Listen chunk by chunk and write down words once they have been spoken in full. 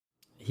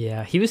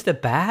Yeah, he was the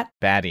bat.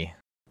 Batty.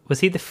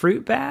 Was he the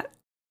fruit bat?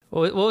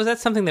 What was that?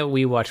 Something that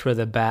we watched where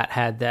the bat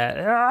had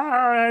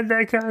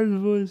that kind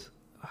of voice.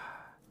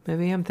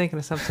 Maybe I'm thinking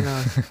of something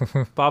else.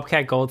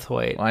 Bobcat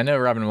Goldthwait. Well, I know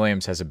Robin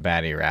Williams has a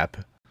Batty rap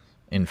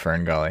in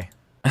Fern Gully.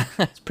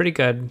 It's pretty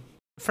good.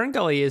 Fern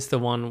Gully is the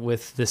one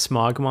with the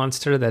smog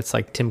monster that's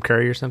like Tim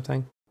Curry or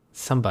something.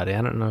 Somebody,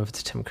 I don't know if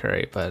it's Tim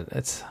Curry, but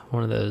it's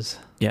one of those.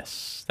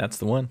 Yes, that's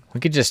the one. We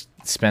could just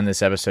spend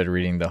this episode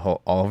reading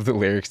all of the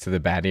lyrics to the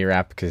Batty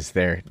rap because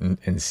they're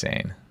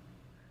insane.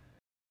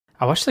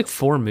 I watched like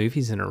 4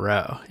 movies in a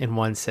row in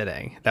one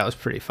sitting. That was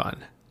pretty fun.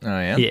 Oh,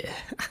 yeah? Yeah.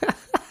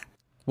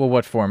 Well,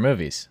 what 4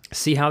 movies?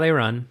 See How They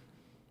Run.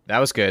 That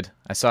was good.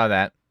 I saw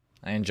that.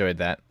 I enjoyed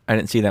that. I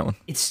didn't see that one.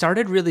 It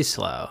started really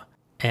slow,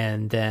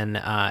 and then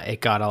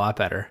it got a lot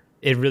better.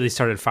 It really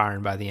started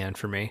firing by the end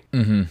for me.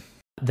 Mm-hmm.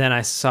 Then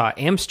I saw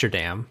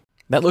Amsterdam.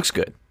 That looks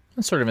good.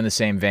 That's sort of in the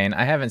same vein.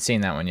 I haven't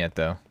seen that one yet,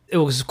 though. It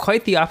was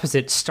quite the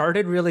opposite.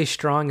 Started really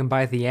strong, and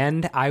by the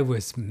end, I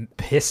was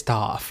pissed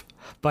off.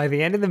 By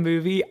the end of the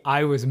movie,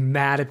 I was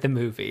mad at the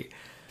movie.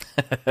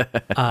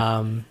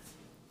 I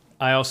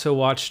also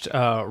watched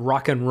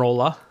Rock and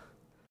Rolla.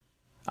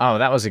 Oh,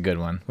 that was a good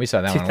one. We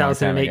saw that one a long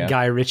time 2008 ago.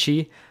 Guy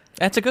Ritchie.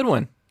 That's a good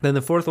one. Then the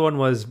 4th one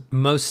was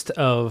most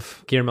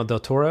of Guillermo del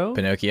Toro.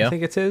 Pinocchio? I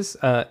think it's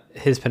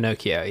his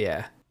Pinocchio,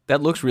 yeah.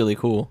 That looks really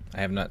cool.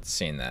 I have not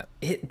seen that.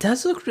 It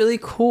does look really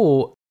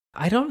cool.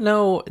 I don't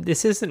know,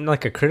 this isn't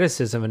like a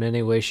criticism in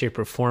any way, shape,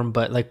 or form,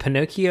 but like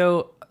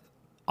Pinocchio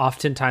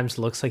oftentimes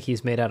looks like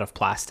he's made out of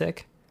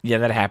plastic. Yeah,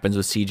 that happens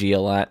with CG a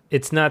lot.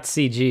 It's not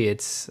CG,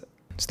 it's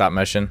Stop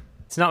motion?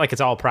 not like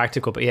it's all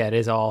practical, but yeah, it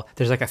is all,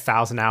 there's like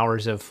 1,000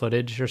 hours of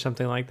footage or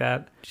something like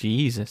that.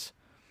 Jesus.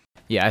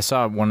 Yeah, I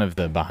saw one of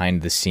the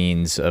behind the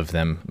scenes of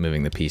them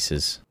moving the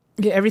pieces.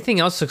 Yeah, everything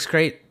else looks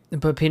great,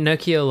 but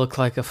Pinocchio looked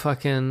like a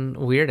fucking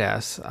weird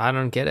ass. I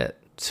don't get it.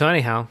 So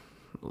anyhow,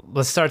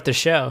 let's start the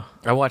show.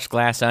 I watched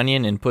Glass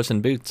Onion and Puss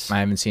in Boots. I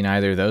haven't seen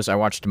either of those. I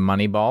watched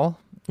Moneyball.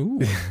 Ooh,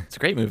 it's a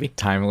great movie.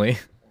 Timely.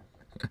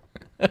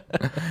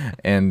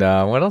 And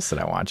what else did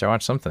I watch? I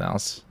watched something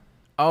else.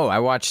 Oh, I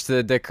watched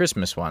the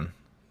Christmas one,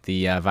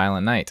 the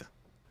Violent Night.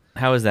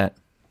 How is that?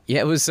 Yeah,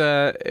 it was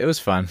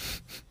fun.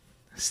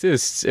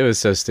 It was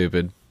so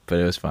stupid, but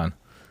it was fun.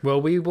 Well,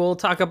 we will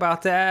talk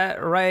about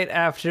that right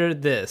after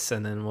this,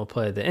 and then we'll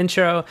play the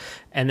intro,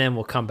 and then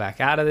we'll come back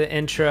out of the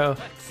intro.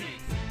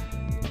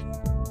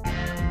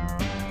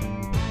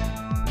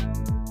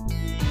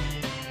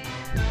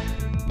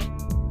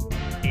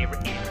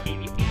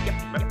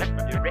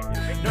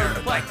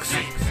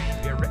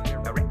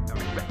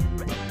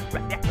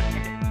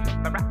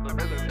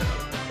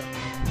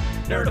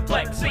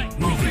 Nerdaplex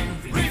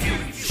Movie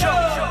Review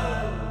Show!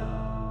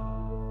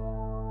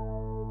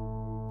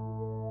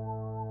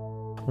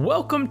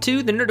 Welcome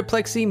to the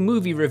Nerdoplexy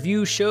Movie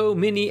Review Show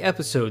mini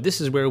episode. This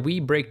is where we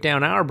break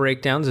down our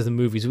breakdowns of the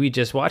movies we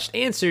just watched,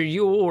 answer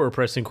your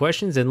pressing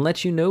questions, and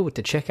let you know what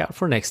to check out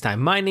for next time.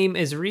 My name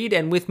is Reed,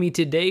 and with me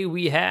today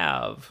we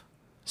have...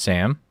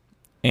 Sam?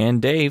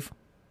 And Dave.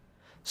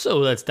 So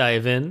let's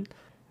dive in.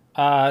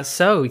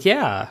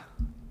 Yeah.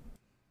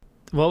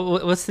 Well,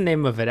 what's the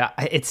name of it?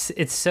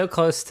 It's so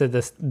close to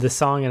the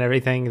song and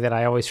everything that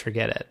I always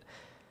forget it.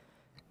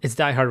 It's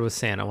Die Hard with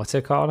Santa. What's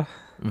it called?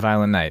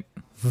 Violent Night.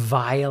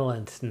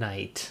 Violent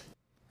Night.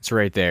 It's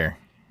right there.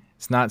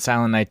 It's not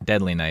Silent Night,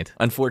 Deadly Night.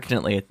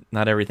 Unfortunately,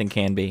 not everything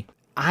can be.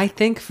 I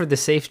think for the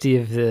safety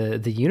of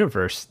the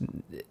universe,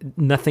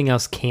 nothing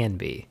else can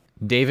be.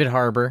 David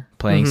Harbour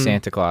playing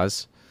Santa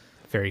Claus.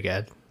 Very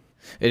good.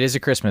 It is a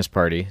Christmas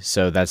party,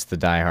 so that's the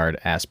Die Hard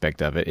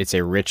aspect of it. It's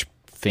a rich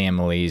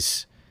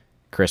family's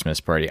Christmas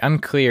party.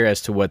 Unclear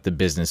as to what the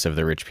business of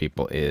the rich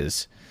people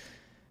is.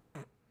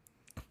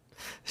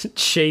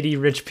 Shady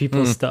rich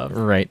people stuff.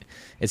 Right.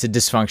 It's a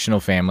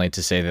dysfunctional family,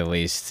 to say the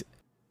least.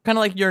 Kind of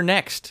like You're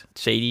Next.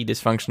 Shady,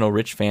 dysfunctional,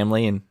 rich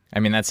family. And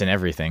I mean, that's in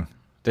everything.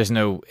 There's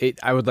no...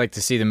 I would like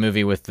to see the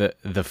movie with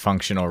the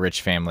functional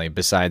rich family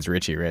besides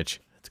Richie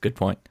Rich. that's a good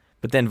point.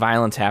 But then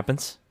violence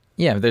happens.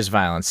 Yeah, there's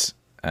violence.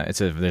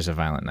 There's a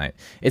violent night.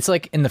 It's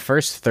like in the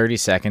first 30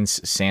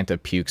 seconds, Santa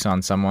pukes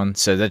on someone,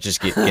 so that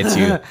just gets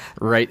you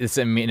right. It's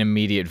an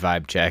immediate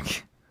vibe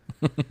check.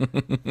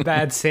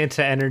 Bad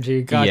Santa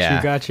energy. Got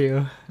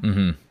you.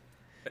 Mm-hmm.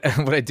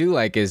 What I do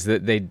like is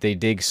that they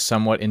dig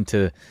somewhat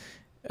into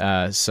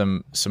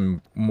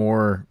some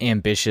more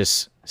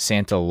ambitious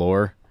Santa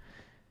lore,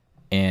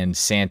 and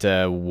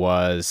Santa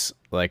was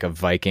like a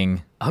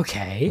Viking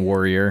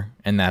warrior,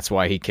 and that's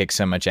why he kicks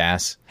so much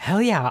ass.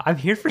 Hell yeah, I'm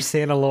here for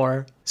Santa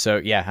lore. So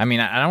yeah, I mean,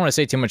 I don't want to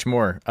say too much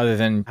more other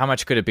than how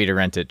much could it be to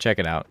rent it? Check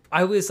it out.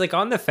 I was like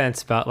on the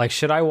fence about like,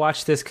 should I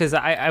watch this? Because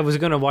I was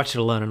going to watch it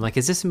alone. I'm like,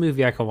 is this a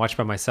movie I can watch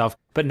by myself?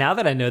 But now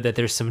that I know that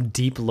there's some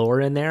deep lore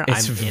in there,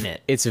 I'm in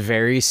it. It's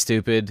very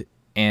stupid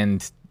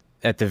and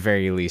at the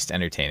very least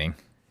entertaining.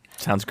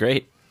 Sounds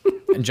great.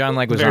 John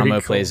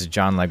Leguizamo plays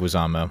John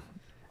Leguizamo.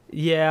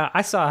 Yeah,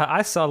 I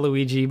saw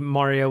Luigi.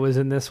 Mario was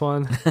in this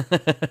one.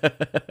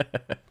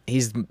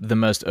 He's the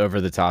most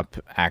over the top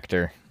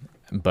actor,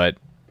 but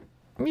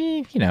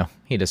he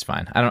does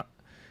fine.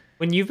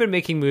 When you've been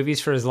making movies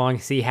for as long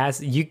as he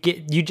has, you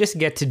just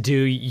get to do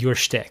your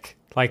shtick.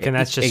 Like, and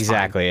that's just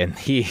exactly. fun. And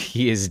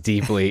he is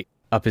deeply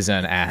up his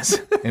own ass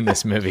in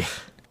this movie.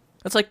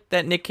 That's like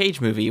that Nick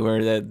Cage movie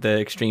where the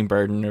extreme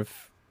burden of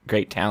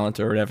great talent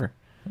or whatever.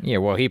 Yeah,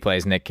 well, he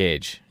plays Nick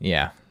Cage.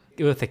 Yeah.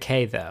 With a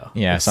K though.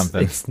 Yeah,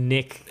 something. It's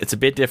Nick. It's a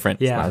bit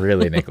different. Yeah. Not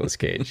really Nicolas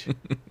Cage.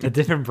 A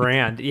different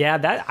brand. Yeah,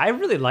 that I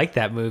really like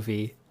that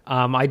movie.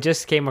 I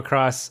just came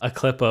across a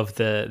clip of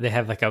they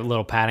have like a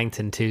little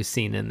Paddington 2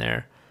 scene in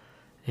there.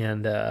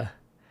 And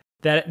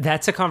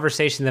that's a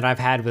conversation that I've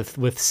had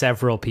with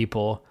several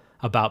people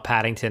about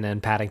Paddington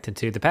and Paddington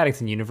 2, the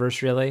Paddington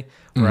universe, really,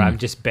 where I'm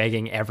just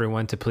begging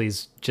everyone to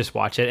please just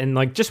watch it. And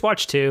like, just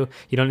watch 2.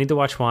 You don't need to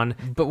watch 1.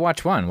 But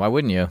watch 1. Why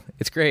wouldn't you?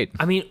 It's great.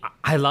 I mean,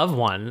 I love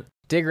 1.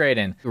 Dig right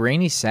in.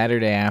 Rainy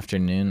Saturday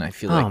afternoon. I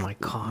feel like Oh my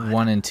God.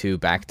 1 and 2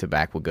 back to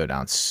back will go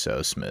down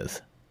so smooth.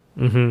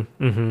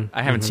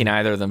 I haven't seen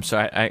either of them, so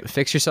I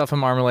Fix yourself a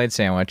marmalade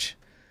sandwich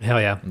Hell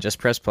yeah. and just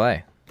press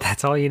play.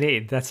 That's all you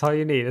need. That's all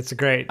you need. It's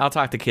great. I'll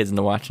talk the kids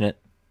into watching it.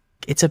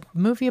 It's a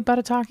movie about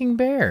a talking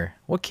bear.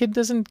 What kid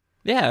doesn't?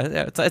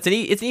 Yeah, it's an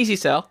easy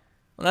sell.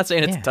 I'm not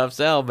saying it's Yeah. a tough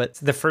sell, but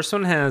The first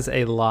one has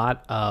a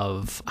lot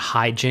of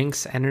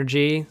hijinks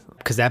energy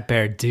because that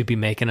bear do be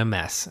making a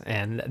mess,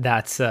 and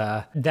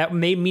that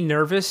made me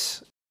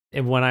nervous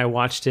when I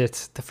watched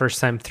it the first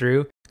time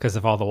through because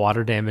of all the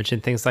water damage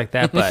and things like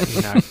that. But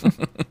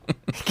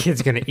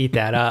kid's gonna eat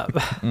that up.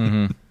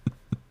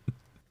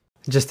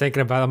 Just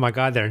thinking about, oh my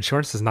God, their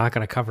insurance is not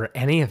gonna cover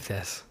any of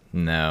this.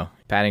 No.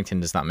 Paddington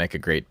does not make a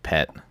great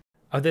pet.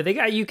 Oh, they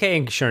got UK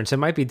insurance. It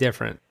might be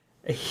different.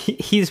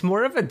 He's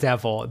more of a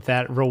devil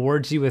that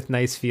rewards you with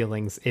nice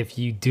feelings if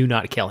you do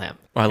not kill him.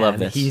 I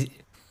love And this.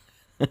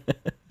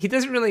 He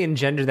doesn't really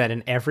engender that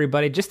in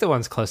everybody, just the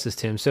ones closest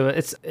to him. So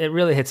it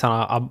really hits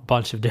on a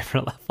bunch of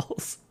different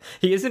levels.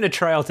 He isn't a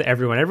trial to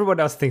everyone. Everyone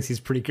else thinks he's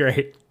pretty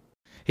great.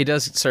 He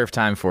does serve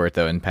time for it,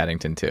 though, in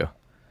Paddington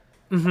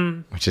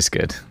 2. Which is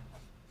good.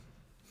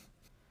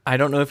 I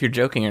don't know if you're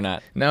joking or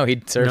not. No,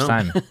 he serves No.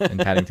 time in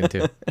Paddington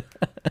 2.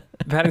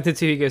 Paddington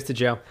 2, he goes to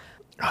jail.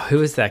 Oh,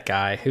 who is that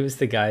guy? Who's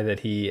the guy that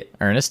he...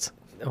 Ernest?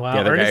 Wow, The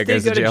other guy Ernest did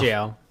goes go to to jail.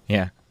 jail.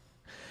 Yeah.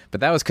 But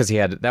that was because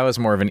that was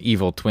more of an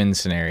evil twin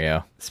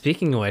scenario.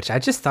 Speaking of which, I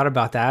just thought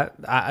about that.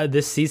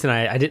 This season,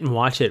 I didn't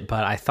watch it,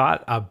 but I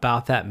thought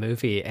about that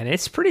movie, and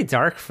it's pretty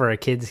dark for a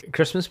kid's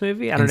Christmas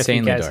movie. I don't know if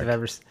Insanely you guys dark.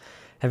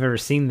 have ever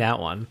seen that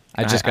one.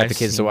 I just got I've the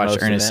kids to seen watch most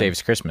of Ernest them.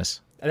 Saves Christmas.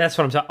 That's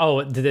what I'm talking.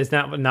 Oh, that's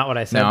not what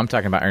I said. No, I'm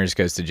talking about Ernest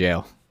Goes to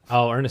Jail.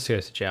 Oh, Ernest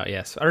Goes to Jail.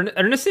 Yes,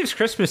 Ernest Saves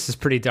Christmas is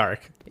pretty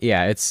dark.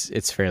 Yeah,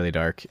 it's fairly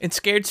dark. And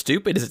Scared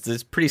Stupid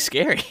is pretty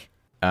scary.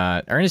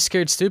 Ernest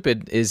Scared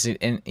Stupid is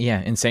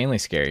insanely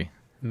scary.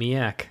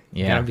 Miak.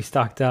 You Yeah. gotta be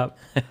stocked up.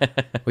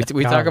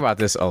 We talk about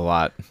this a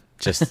lot,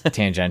 just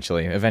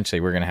tangentially. Eventually,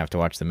 we're gonna have to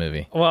watch the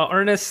movie. Well,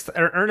 Ernest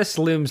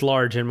looms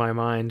large in my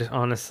mind,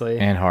 honestly.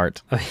 And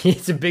Heart.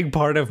 It's a big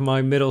part of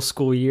my middle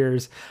school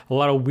years. A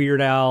lot of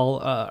Weird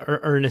Al,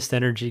 Ernest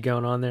energy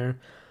going on there.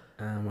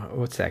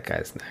 What's that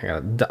guy's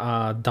name?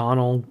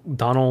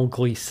 Donald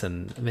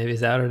Gleason. Maybe is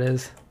that what it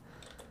is?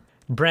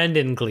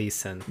 Brendan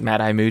Gleason.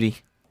 Mad Eye Moody.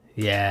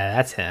 Yeah,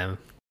 that's him.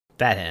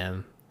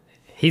 Him.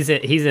 He's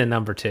in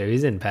number 2.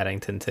 He's in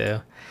Paddington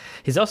 2.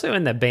 He's also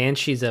in the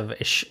Banshees of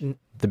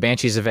The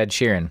Banshees of Ed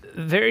Sheeran.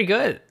 Very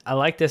good. I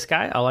like this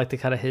guy. I like the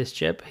cut of his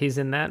chip. He's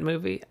in that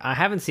movie. I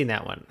haven't seen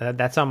that one.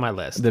 That's on my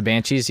list. The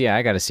Banshees, yeah,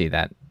 I got to see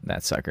that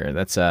sucker.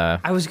 That's I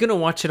was gonna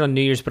watch it on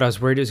New Year's, but I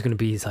was worried it was gonna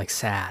be like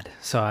sad.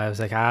 So I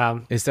was like,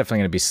 it's definitely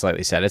going to be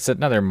slightly sad. It's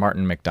another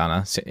Martin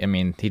McDonagh. I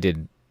mean, he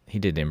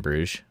did In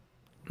Bruges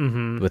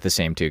with the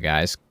same 2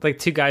 guys. like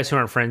 2 guys who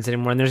aren't friends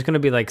anymore, and there's gonna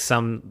be like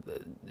some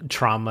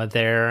trauma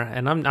there.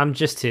 And I'm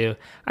just too.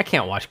 I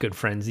can't watch good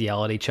friends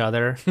yell at each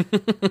other.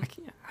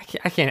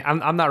 I can't.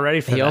 I'm not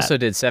ready for that. He also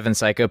did 7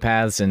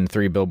 Psychopaths and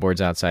 3 Billboards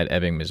Outside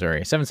Ebbing,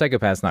 Missouri. 7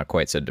 Psychopaths not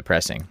quite so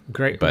depressing.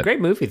 great but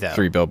movie though.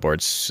 3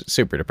 Billboards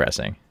super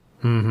depressing.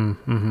 I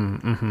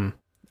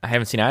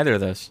haven't seen either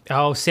of those.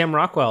 Oh, Sam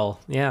Rockwell.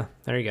 Yeah,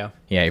 there you go.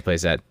 Yeah, he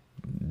plays that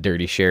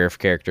dirty sheriff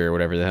character or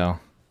whatever the hell.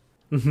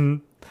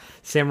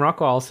 Sam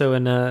Rockwell also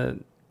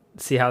in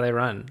See How They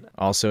Run.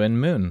 Also in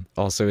Moon.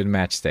 Also in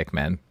Matchstick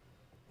Men.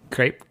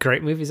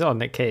 Great movies. Oh,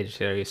 Nick Cage.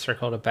 There, you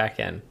circled it back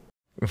in.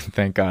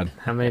 Thank God.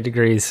 How many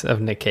degrees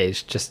of Nick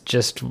Cage?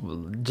 Just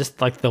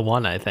like the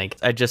one, I think.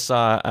 I just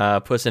saw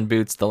Puss in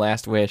Boots: The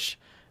Last Wish,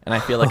 and I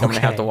feel like I'm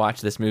gonna have to Okay.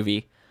 watch this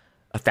movie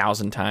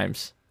 1,000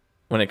 times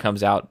when it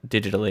comes out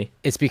digitally.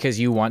 It's because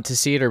you want to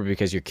see it or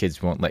because your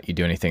kids won't let you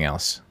do anything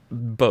else?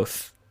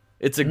 Both.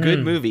 It's a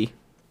good movie.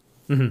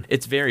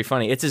 It's very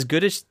funny.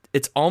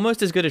 It's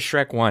almost as good as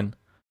Shrek 1,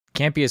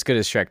 Can't be as good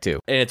as Shrek 2.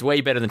 and it's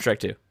way better than Shrek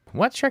 2.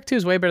 What? Shrek 2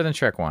 is way better than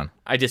Shrek 1.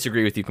 I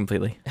disagree with you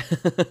completely.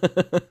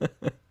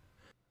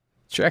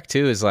 Shrek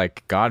 2 is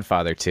like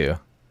Godfather 2.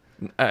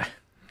 I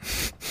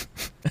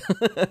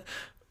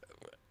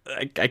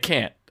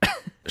can't.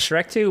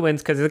 Shrek 2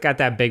 wins because it's got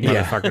that big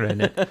motherfucker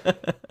in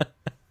it.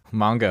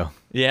 Mongo.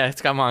 Yeah,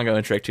 it's got Mongo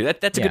in Shrek 2.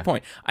 That's a Yeah. good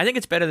point. I think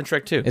it's better than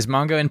Shrek 2. Is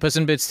Mongo in Puss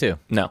in Boots too?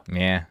 No.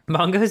 Yeah.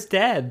 Mongo's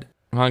dead.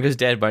 Manga's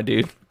dead, my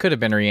dude. Could have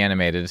been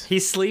reanimated He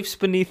sleeps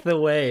beneath the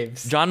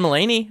waves. John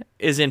Mulaney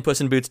is in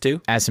Puss in Boots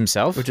too, as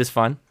himself. which is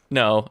fun.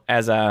 No,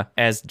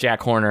 as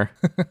Jack Horner.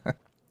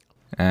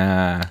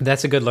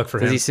 That's a good look for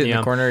him. Does he sit in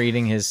the corner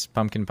eating his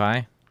pumpkin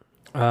pie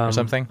or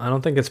something? I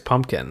don't think it's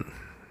pumpkin,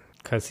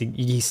 because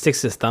he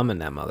sticks his thumb in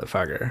that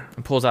motherfucker.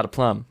 And pulls out a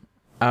plum.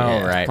 Oh,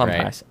 Yeah, right, plum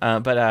right. pies.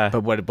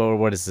 But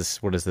What is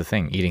this? What is the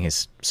thing? Eating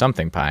his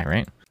something pie,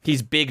 right?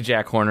 he's big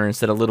Jack Horner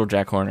instead of little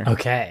Jack Horner.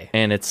 Okay.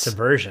 And it's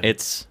Subversion.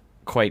 It's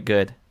quite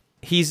good.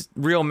 He's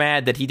real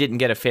mad that he didn't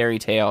get a fairy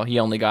tale. He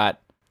only got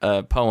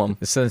a poem.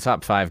 This is in the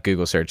top 5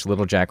 Google search.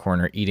 Little Jack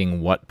Horner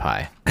eating what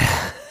pie?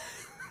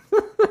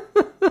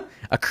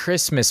 A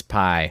Christmas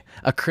pie.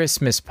 A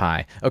Christmas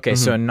pie. Okay,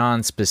 so a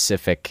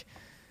non-specific.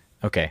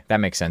 Okay, that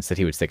makes sense that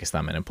he would stick his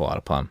thumb in and pull out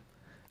a plum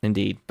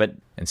Indeed. But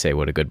and say,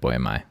 "What a good boy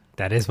am I."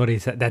 That is what he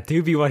said. That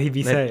do be what he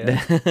be saying.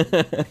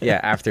 Yeah,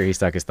 after he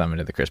stuck his thumb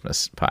into the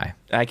Christmas pie.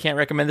 I can't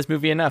recommend this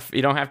movie enough.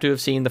 You don't have to have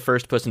seen the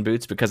first Puss in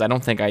Boots because I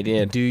don't think I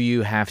did. Do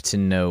you have to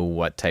know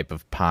what type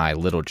of pie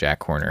Little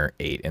Jack Horner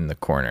ate in the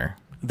corner?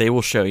 They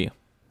will show you.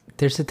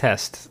 There's a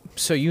test.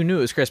 So you knew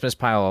it was Christmas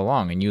pie all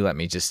along, and you let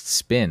me just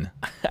spin.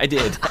 I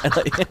did.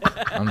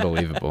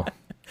 Unbelievable.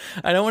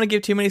 I don't want to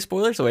give too many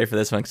spoilers away for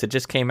this one because it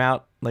just came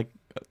out like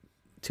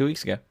 2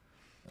 weeks ago.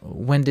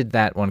 When did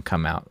that one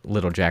come out?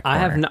 Little Jack Horner.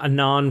 I have a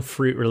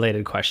non-fruit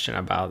related question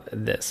about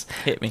this.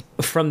 Hit me.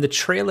 From the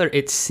trailer,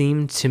 it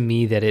seemed to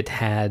me that it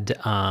had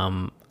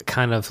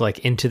kind of like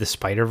Into the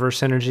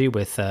Spider-Verse energy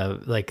with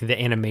like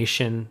the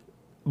animation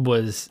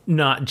was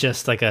not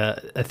just like a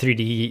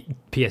 3D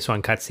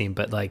PS1 cutscene,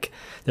 but like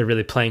they're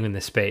really playing in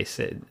the space.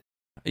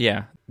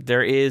 Yeah,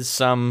 there is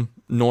some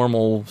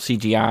normal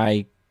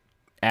CGI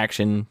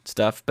action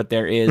stuff, but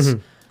there is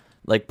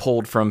like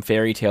pulled from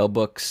fairy tale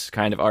books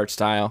kind of art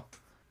style.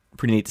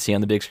 Pretty neat to see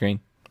on the big screen.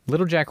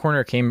 Little Jack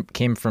Horner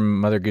came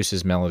from Mother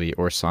Goose's Melody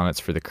or Sonnets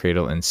for the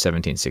Cradle in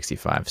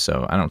 1765,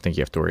 so I don't think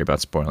you have to worry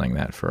about spoiling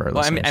that for our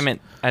listeners. I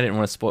meant I didn't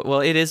want to spoil. Well,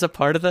 it is a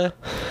part of the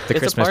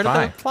Christmas a part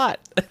pie. of the plot.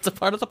 It's a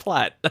part of the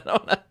plot. I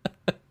don't know.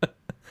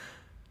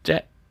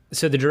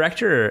 So the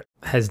director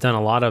has done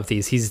a lot of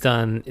these. He's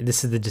done,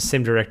 this is the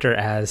same director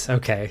as,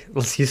 okay,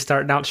 he's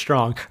starting out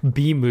strong,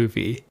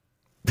 B-movie.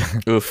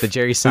 Oof. The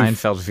Jerry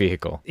Seinfeld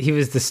vehicle. He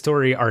was the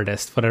story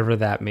artist, whatever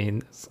that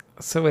means.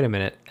 So wait a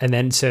minute. And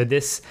then so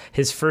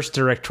his first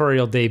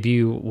directorial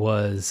debut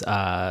was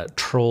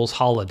Trolls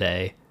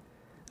Holiday,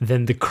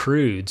 then The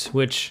Croods,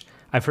 which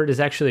I've heard is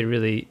actually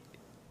really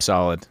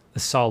Solid. a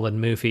solid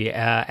movie.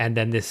 And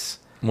then this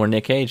More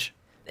Nick Cage.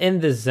 In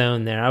the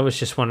Zone there, I was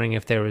just wondering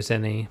if there was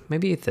any,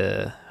 maybe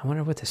I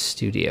wonder what the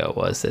studio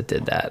was that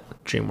did that.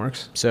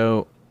 DreamWorks.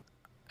 So,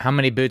 how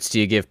many boots do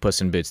you give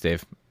Puss in Boots,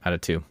 Dave, out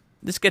of 2?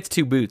 This gets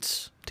 2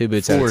 boots. 2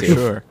 boots out For of 2.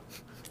 sure.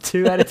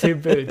 2 out of 2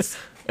 boots.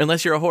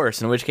 Unless you're a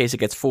horse, in which case it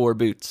gets 4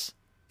 boots.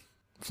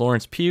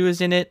 Florence Pugh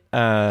is in it.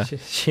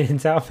 She didn't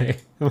tell me.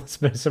 It must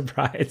have been a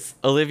surprise.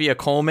 Olivia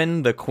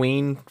Colman, the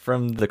queen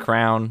from The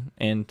Crown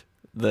and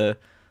the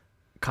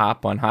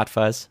cop on Hot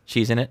Fuzz.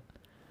 She's in it.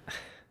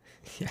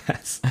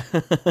 Yes.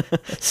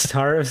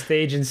 Star of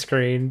stage and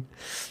screen.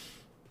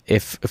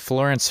 If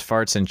Florence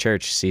farts in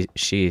church,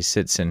 she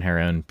sits in her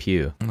own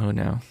pew. Oh,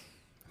 no.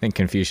 I think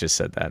Confucius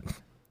said that.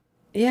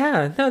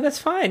 Yeah, no, that's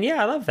fine.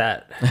 Yeah, I love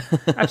that.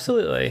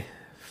 Absolutely.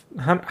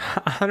 100%.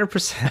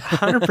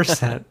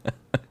 100%.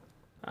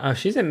 Oh,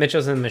 she's in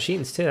Mitchells and the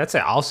Machines, too. That's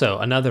also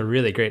another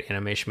really great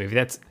animation movie.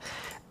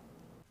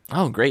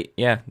 Oh, great.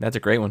 Yeah, that's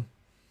a great one.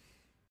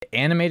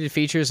 Animated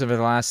features over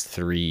the last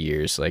 3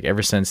 years, like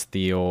ever since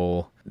the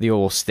old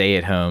stay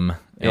at home.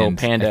 The old And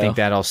Pando. I think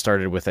that all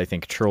started with,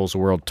 Trolls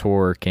World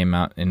Tour came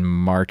out in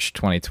March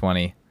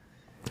 2020.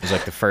 It was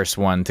like the first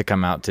one to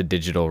come out to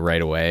digital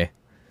right away.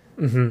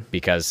 Mm-hmm.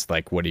 Because,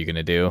 what are you going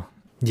to do?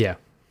 Yeah.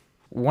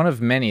 One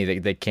of many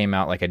that came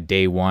out like a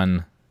day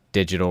one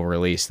digital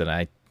release that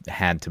I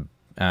had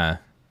to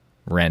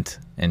rent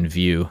and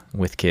view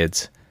with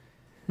kids.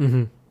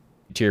 Mm-hmm.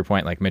 To your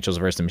point, like Mitchell's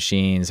vs. the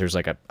Machines, there's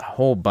like a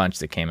whole bunch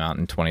that came out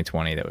in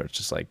 2020 that were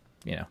just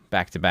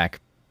back to back,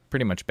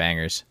 pretty much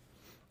bangers.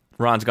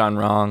 Ron's Gone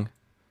Wrong.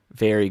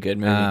 Very good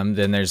movie.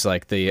 Then there's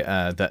like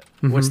the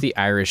what's the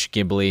Irish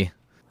Ghibli?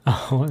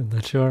 Oh, I'm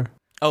not sure.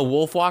 Oh,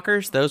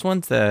 Wolfwalkers? Those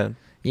ones?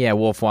 Yeah,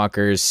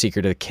 Wolfwalkers,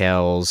 Secret of the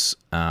Kells.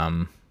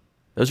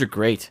 Those are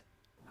great.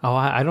 Oh,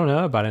 I don't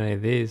know about any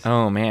of these.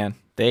 Oh, man.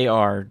 They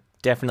are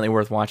definitely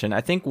worth watching.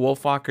 I think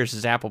Wolfwalkers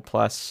is Apple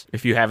Plus.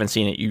 If you haven't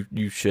seen it,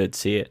 you should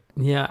see it.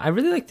 Yeah, I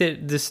really like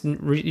this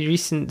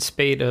recent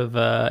spate of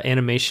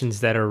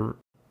animations that are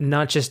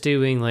not just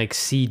doing like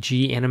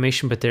CG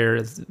animation, but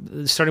they're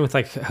starting with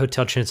like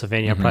Hotel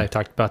Transylvania. Mm-hmm. I probably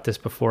talked about this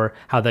before,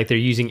 how like they're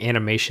using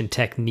animation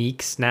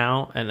techniques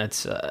now, and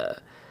it's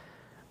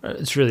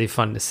really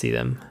fun to see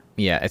them.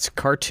 Yeah, it's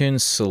Cartoon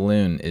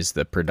Saloon is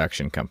the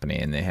production company,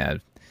 and they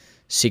had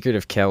Secret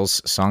of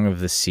Kells, Song of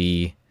the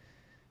Sea,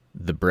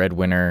 The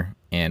Breadwinner,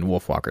 and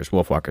Wolfwalkers.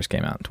 Wolfwalkers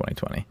came out in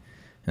 2020. And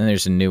then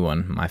there's a new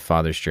one, My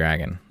Father's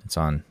Dragon. It's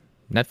on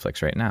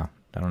Netflix right now.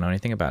 I don't know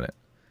anything about it.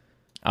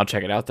 I'll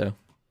check it out, though.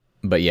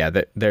 But yeah,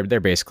 they're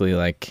basically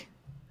like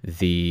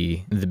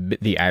the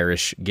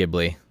Irish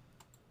Ghibli.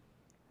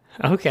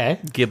 Okay.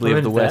 Ghibli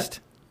of the West.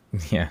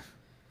 Yeah,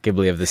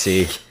 Ghibli of the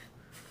Sea.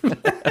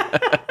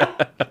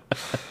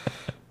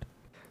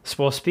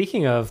 Well,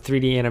 speaking of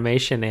 3D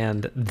animation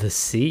and the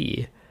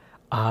sea,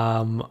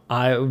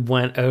 I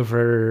went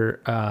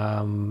over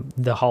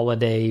the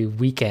holiday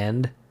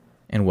weekend.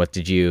 And what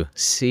did you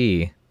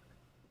see?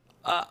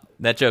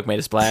 That joke made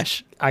a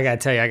splash. I gotta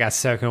tell you, I got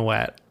soaking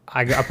wet.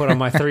 I put on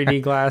my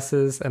 3D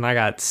glasses and I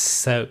got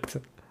soaked.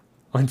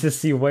 Went to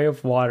see Way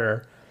of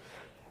Water,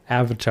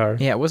 Avatar.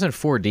 Yeah, it wasn't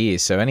 4D,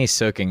 so any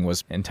soaking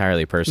was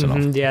entirely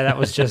personal. Yeah, that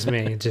was just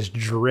me, just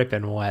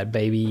dripping wet,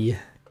 baby.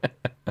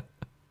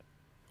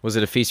 Was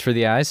it a feast for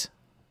the eyes?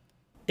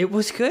 It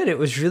was good. It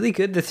was really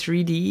good. The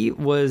 3D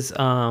was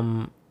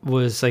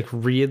like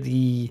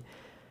really.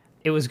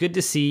 It was good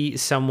to see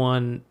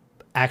someone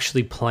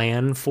actually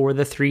plan for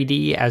the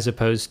 3D as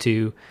opposed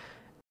to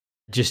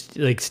just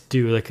like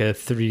do like a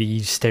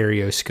 3D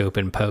stereoscope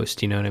in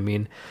post. You know what I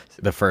mean?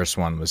 The first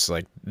one was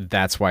like,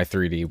 that's why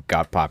 3D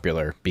got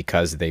popular,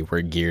 because they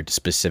were geared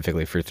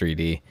specifically for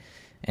 3D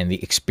and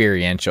the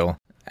experiential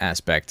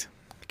aspect.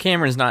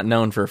 Cameron's not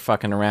known for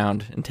fucking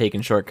around and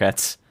taking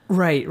shortcuts.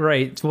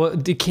 Right. Well,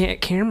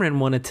 Cameron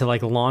wanted to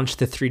like launch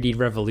the 3D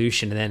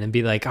revolution and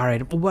be like, all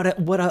right, what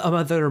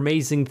other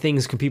amazing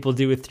things can people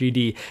do with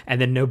 3D? And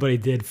then nobody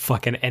did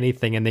fucking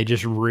anything, and they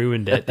just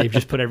ruined it. They've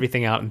just put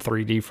everything out in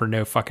 3D for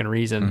no fucking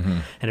reason,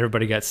 and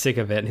everybody got sick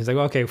of it. And he's like,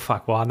 okay,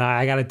 fuck. Well, now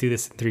I got to do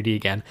this in 3D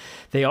again.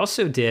 They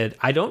also did.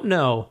 I don't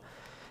know.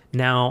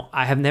 Now,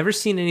 I have never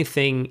seen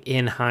anything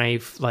in high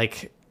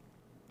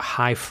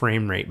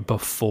frame rate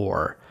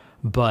before.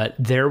 But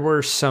there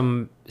were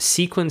some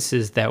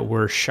sequences that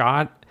were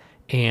shot,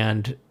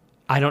 and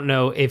I don't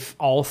know if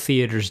all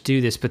theaters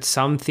do this, but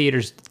some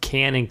theaters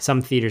can and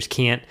some theaters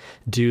can't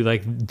do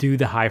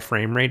the high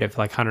frame rate of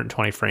like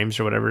 120 frames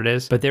or whatever it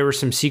is. But there were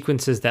some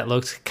sequences that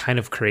looked kind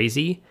of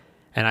crazy,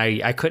 and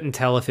I couldn't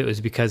tell if it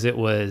was because it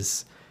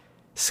was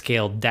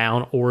scaled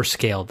down or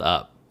scaled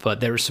up. But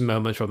there were some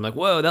moments where I'm like,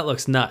 whoa, that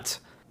looks nuts.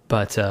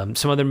 But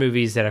some other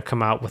movies that have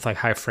come out with like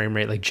high frame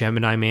rate, like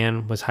Gemini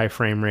Man was high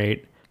frame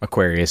rate.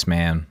 Aquarius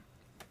Man.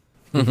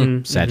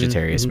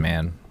 Sagittarius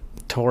Man.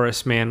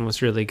 Taurus Man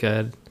was really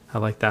good. I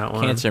like that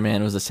one. Cancer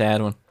Man was a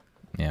sad one.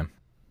 Yeah.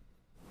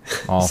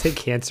 You say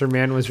Cancer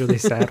Man was really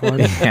sad one?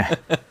 Yeah.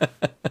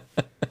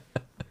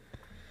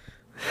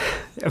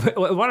 It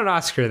won an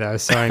Oscar though,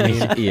 so I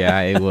mean, Yeah,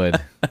 it would.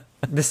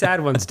 the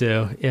sad ones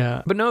do.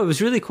 Yeah, but no, it was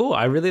really cool.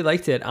 I really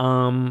liked it.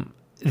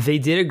 They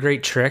did a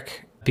great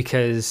trick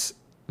because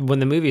when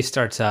the movie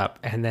starts up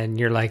and then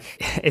you're like,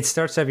 it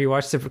starts up, you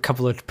watch a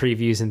couple of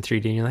previews in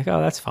 3D and you're like,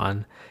 oh, that's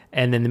fun.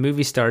 And then the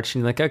movie starts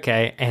and you're like,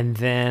 okay. And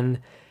then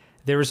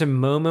there was a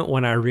moment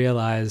when I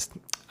realized,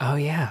 oh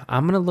yeah,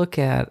 I'm going to look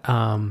at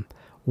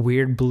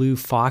weird blue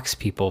fox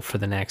people for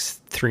the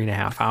next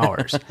 3.5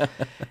 hours.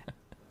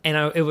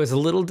 And it was a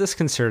little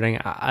disconcerting.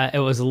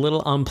 It was a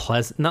little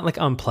unpleasant, not like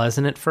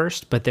unpleasant at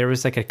first, but there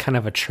was like a kind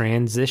of a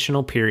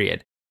transitional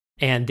period.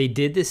 And they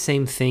did the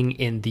same thing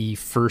in the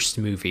first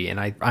movie, and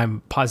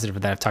I'm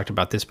positive that I've talked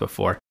about this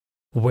before,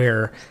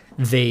 where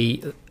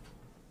they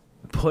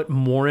put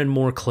more and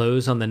more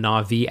clothes on the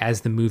Na'vi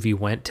as the movie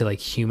went to like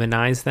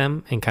humanize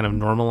them and kind of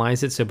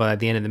normalize it. So by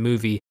the end of the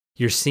movie,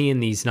 you're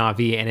seeing these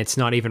Na'vi, and it's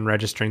not even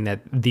registering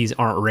that these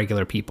aren't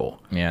regular people.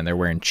 Yeah, and they're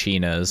wearing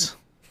chinos.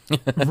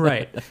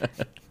 Right.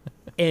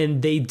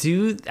 And they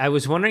do, I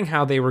was wondering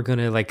how they were going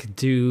to like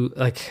do,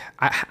 like,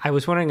 I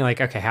was wondering like,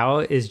 okay, how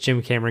is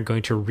Jim Cameron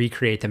going to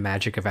recreate the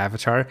magic of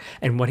Avatar?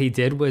 And what he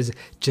did was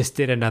just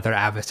did another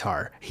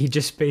Avatar. He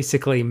just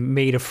basically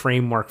made a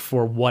framework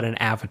for what an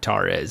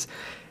Avatar is.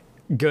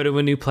 Go to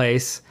a new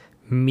place,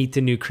 meet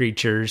the new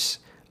creatures,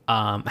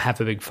 have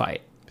a big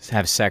fight. Just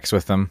have sex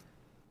with them.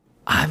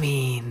 I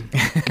mean,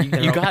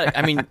 You got it.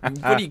 I mean,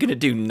 what are you going to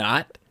do?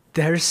 Not?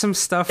 there's some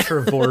stuff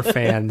for Vor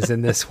fans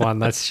in this one,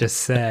 let's just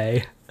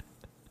say.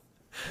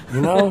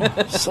 You know,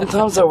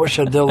 sometimes I wish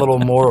I did a little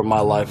more with my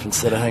life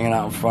instead of hanging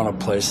out in front of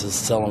places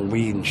selling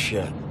weed and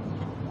shit.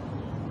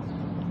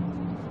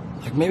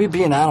 Like maybe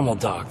be an animal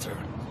doctor.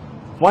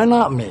 Why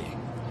not me?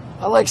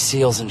 I like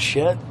seals and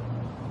shit.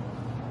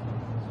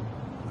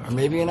 Or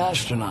maybe an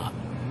astronaut.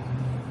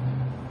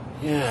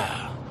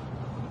 Yeah.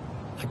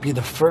 Like be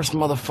the first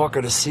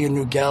motherfucker to see a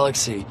new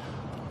galaxy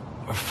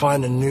or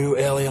find a new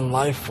alien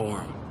life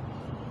form.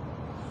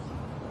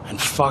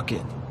 And fuck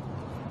it.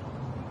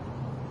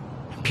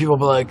 People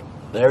be like,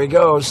 there he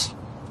goes.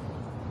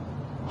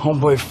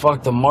 Homeboy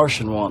fucked a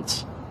Martian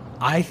once.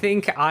 I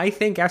think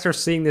after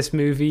seeing this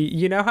movie,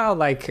 you know how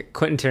like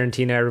Quentin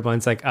Tarantino,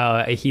 everyone's like,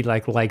 oh, he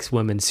like likes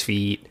women's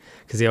feet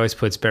because he always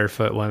puts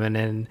barefoot women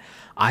in.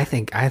 I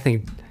think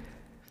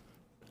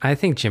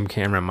Jim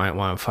Cameron might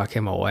want to fuck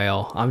him a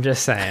whale. I'm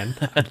just saying.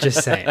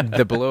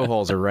 The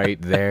blowholes are right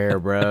there,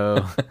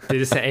 bro.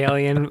 Dude, it's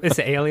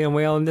an alien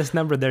whale in this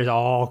number. There's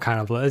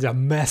there's a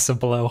mess of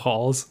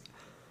blowholes.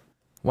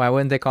 Why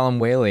wouldn't they call them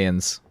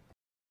whalians?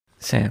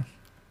 Sam.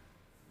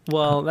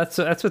 Well, that's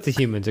what the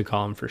humans would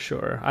call them for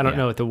sure. I don't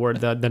know what the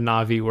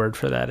Na'vi word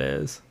for that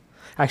is.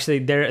 Actually,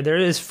 there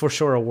is for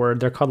sure a word.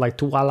 They're called like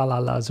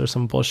tualalalas or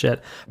some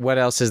bullshit. What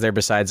else is there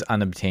besides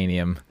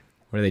unobtainium?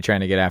 What are they trying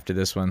to get after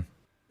this one?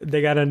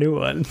 They got a new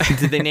one.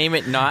 Did they name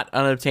it not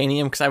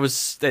unobtainium?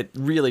 Because that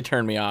really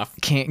turned me off.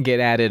 Can't get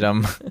at it.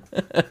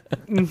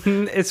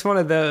 It's one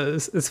of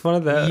those. It's one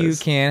of those. You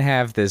can't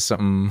have this.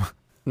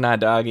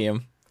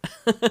 Nodogium.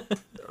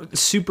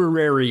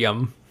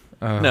 Superarium.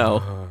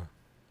 No.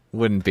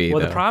 Wouldn't be.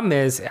 Well, though. the problem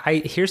is,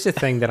 here's the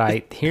thing that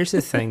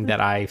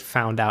I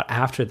found out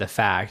after the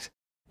fact,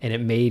 and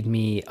it made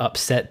me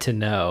upset to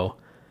know,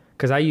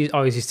 because I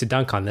always used to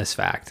dunk on this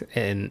fact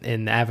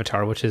in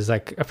Avatar, which is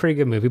like a pretty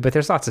good movie, but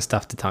there's lots of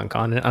stuff to dunk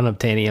on, and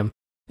unobtainium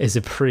is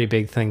a pretty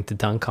big thing to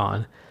dunk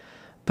on.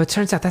 But it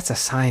turns out that's a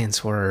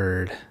science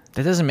word.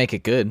 That doesn't make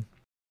it good.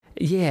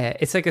 Yeah,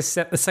 it's like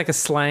a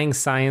slang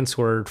science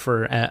word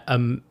for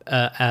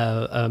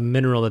a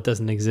mineral that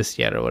doesn't exist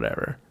yet, or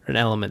whatever, or an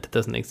element that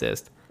doesn't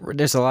exist.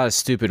 There's a lot of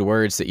stupid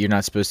words that you're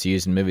not supposed to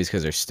use in movies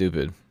because they're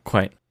stupid.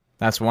 Quite.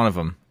 That's one of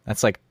them.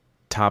 That's like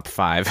top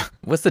 5.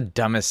 What's the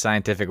dumbest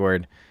scientific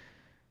word?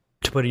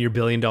 To put in your $1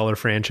 billion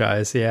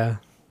franchise, yeah.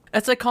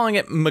 That's like calling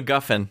it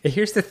MacGuffin.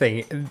 Here's the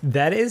thing.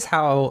 That's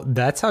how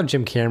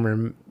Jim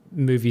Cameron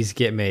movies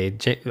get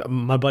made.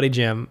 My buddy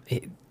Jim,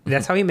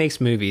 that's how he makes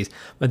movies.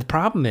 But the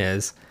problem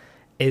is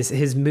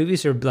his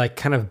movies are like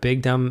kind of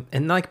big, dumb,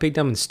 and not like big,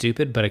 dumb, and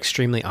stupid, but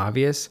extremely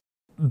obvious.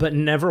 But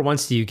never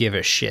once do you give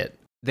a shit.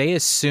 They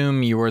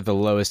assume you are the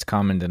lowest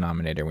common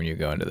denominator when you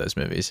go into those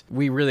movies.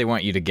 We really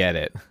want you to get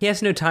it. He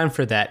has no time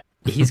for that.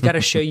 He's got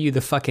to show you the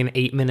fucking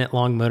 8-minute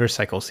long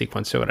motorcycle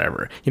sequence or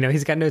whatever. You know,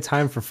 he's got no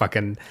time for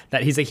fucking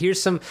that. He's like,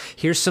 here's some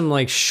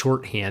like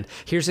shorthand.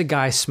 Here's a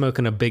guy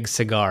smoking a big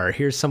cigar.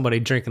 Here's somebody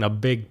drinking a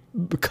big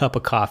cup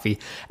of coffee.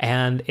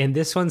 And in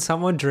this one,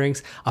 someone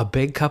drinks a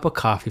big cup of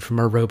coffee from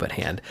a robot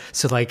hand.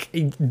 So like,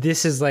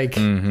 this is like,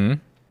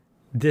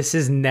 this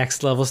is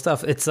next level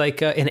stuff. It's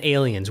like in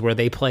Aliens where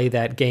they play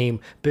that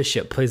game.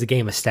 Bishop plays a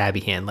game of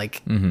stabby hand.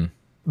 Like,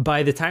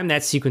 by the time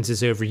that sequence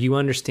is over, you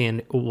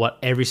understand what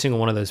every single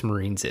one of those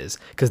Marines is,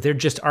 because they're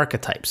just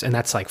archetypes, and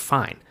that's like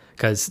fine.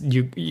 Because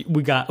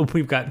we've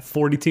got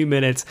 42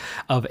 minutes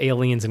of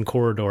aliens and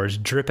corridors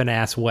dripping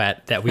ass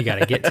wet that we got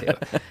to get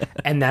to,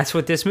 and that's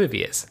what this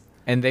movie is.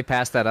 And they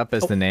passed that up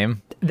as the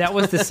name? That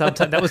was the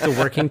subtitle. That was the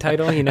working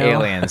title, you know?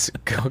 Aliens,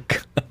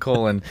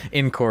 colon,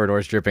 in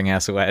corridors dripping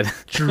ass wet.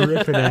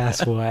 Dripping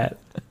ass wet.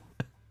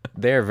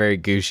 They're very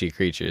gushy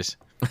creatures.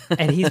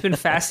 And he's been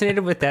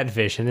fascinated with that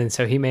vision, and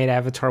so he made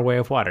Avatar Way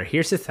of Water.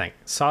 Here's the thing.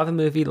 Saw the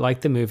movie,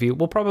 liked the movie.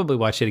 We'll probably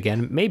watch it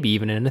again, maybe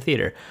even in a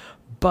theater.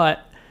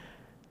 But,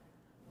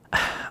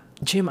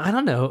 Jim, I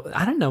don't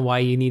know why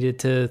you needed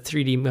to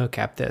 3D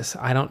mocap this.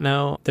 I don't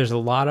know. There's a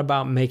lot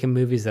about making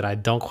movies that I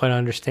don't quite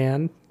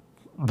understand,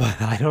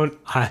 but I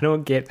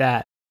don't get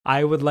that.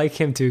 I would like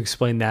him to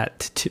explain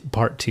that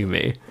part to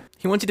me.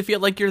 He wants you to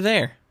feel like you're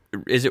there.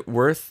 Is it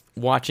worth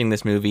watching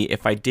this movie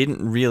if I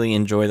didn't really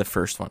enjoy the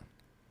first one?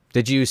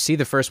 Did you see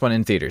the first one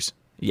in theaters?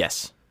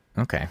 Yes.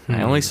 Okay.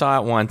 I only saw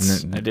it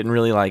once. I didn't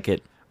really like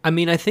it. I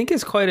mean, I think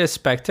it's quite a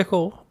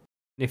spectacle.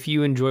 If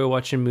you enjoy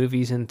watching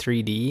movies in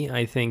 3D,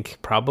 I think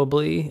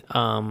probably.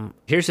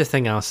 Here's the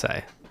thing I'll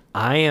say.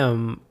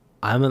 I'm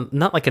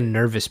not like a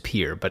nervous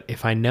peer, but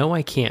if I know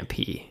I can't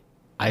pee,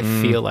 I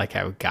feel like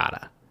I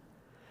gotta.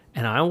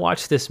 And I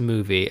watched this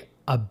movie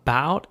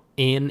about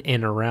in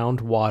and around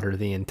water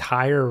the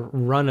entire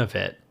run of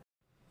it.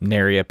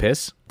 Nary a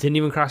piss? Didn't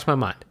even cross my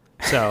mind.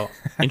 So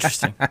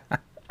Interesting.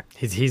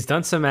 he's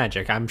done some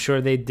magic. I'm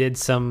sure they did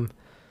some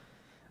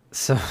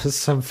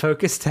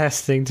focus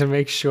testing to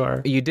make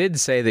sure. You did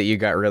say that you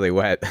got really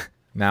wet.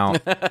 Now,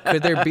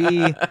 could there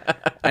be...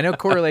 I know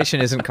correlation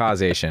isn't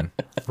causation.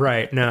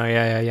 Right. No,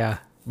 yeah.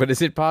 But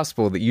is it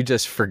possible that you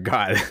just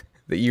forgot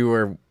that you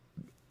were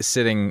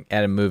sitting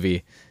at a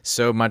movie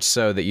so much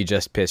so that you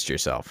just pissed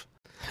yourself?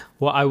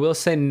 Well, I will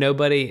say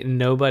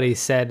nobody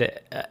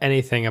said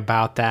anything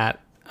about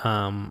that.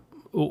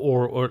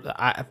 Or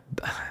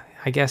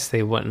I guess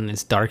they wouldn't.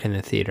 It's dark in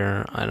the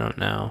theater. I don't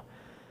know.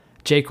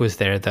 Jake was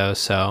there though,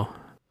 so.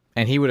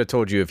 And he would have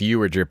told you if you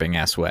were dripping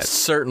ass wet.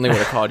 Certainly would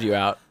have called you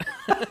out.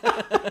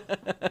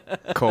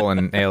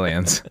 Colon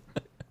aliens.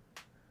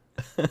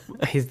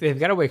 They've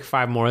got to make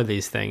 5 more of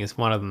these things.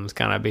 One of them's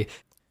gonna be.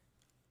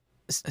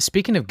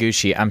 Speaking of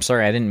Gucci, I'm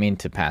sorry, I didn't mean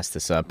to pass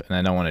this up, and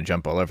I don't want to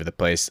jump all over the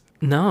place.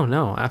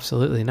 No,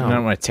 absolutely no. I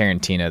don't want to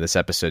Tarantino this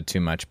episode too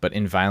much, but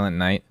in Violent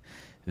Night,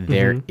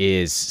 there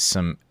is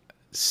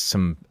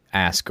some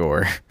ass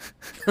gore.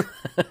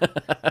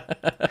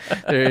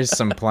 There is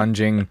some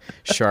plunging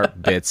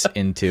sharp bits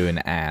into an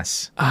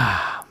ass.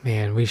 Ah,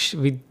 man,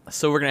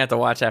 So we're gonna have to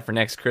watch that for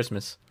next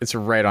Christmas. It's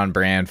right on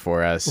brand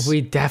for us.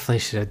 we definitely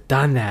should have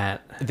done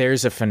that.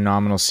 There's a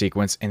phenomenal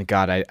sequence, and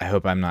God, I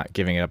hope I'm not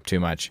giving it up too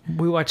much.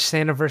 We watched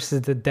Santa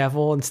versus the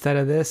Devil instead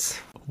of this.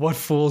 What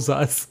fools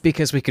us?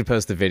 Because we could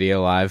post the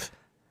video live.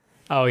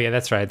 Oh yeah,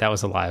 that's right. That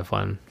was a live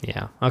one.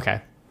 Yeah.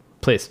 Okay.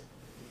 Please.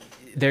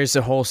 There's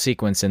a whole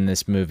sequence in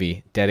this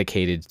movie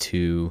dedicated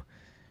to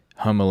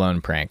Home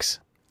Alone pranks.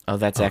 Oh,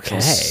 that's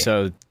excellent.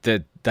 So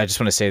I just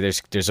want to say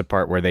there's a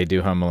part where they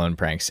do Home Alone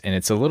pranks, and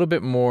it's a little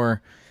bit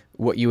more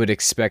what you would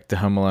expect the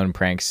Home Alone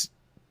pranks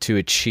to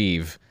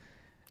achieve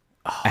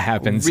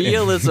happens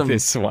realism. in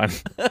this one.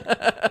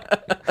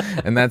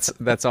 And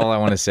that's all I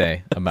want to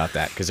say about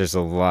that, because there's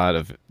a lot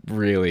of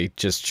really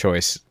just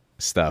choice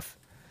stuff.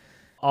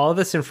 All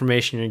this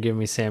information you're giving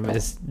me, Sam,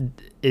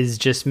 is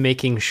just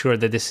making sure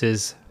that this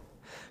is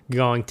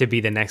going to be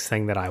the next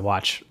thing that I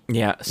watch.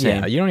 Yeah,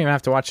 same. Yeah, you don't even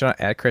have to watch it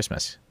at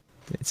Christmas.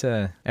 It's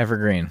a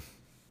evergreen.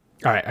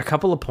 All right, a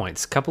couple of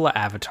points, a couple of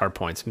Avatar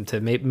points to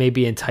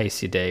maybe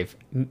entice you, Dave.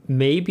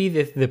 Maybe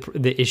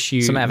the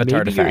issue, some Avatar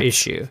maybe your defects.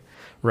 issue,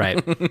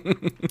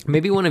 right?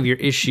 Maybe one of your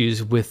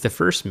issues with the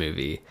first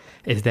movie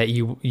is that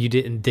you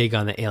didn't dig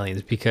on the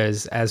aliens,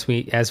 because as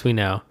we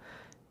know,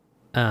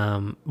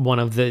 one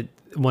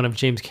of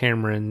James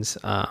Cameron's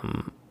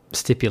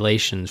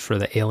stipulations for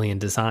the alien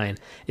design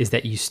is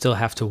that you still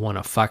have to want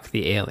to fuck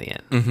the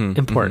alien.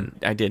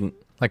 Important. I didn't.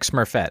 Like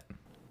Smurfette.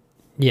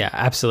 Yeah,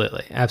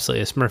 absolutely.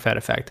 Absolutely. A Smurfette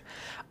effect.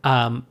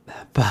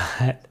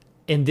 But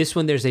in this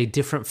one, there's a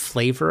different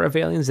flavor of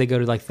aliens. They go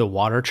to like the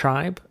water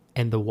tribe,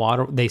 and the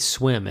water, they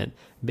swim. And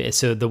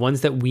so the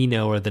ones that we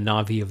know are the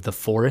Na'vi of the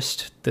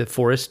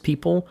forest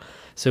people.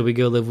 So we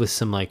go live with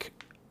some like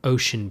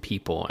ocean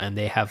people, and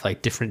they have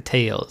like different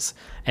tails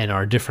and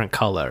are a different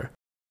color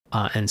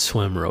and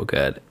swim real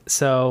good.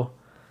 So.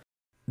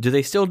 Do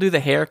they still do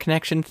the hair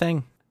connection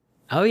thing?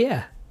 Oh,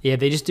 yeah. Yeah,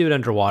 they just do it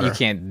underwater. You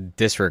can't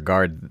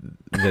disregard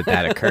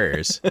that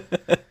occurs.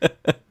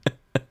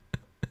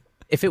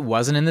 If it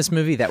wasn't in this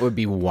movie, that would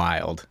be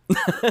wild.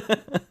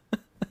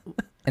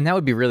 And that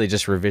would be really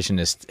just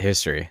revisionist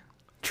history.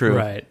 True.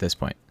 Right. At this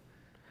point.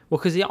 Well,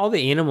 because all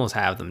the animals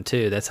have them,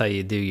 too. That's how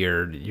you do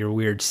your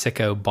weird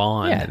sicko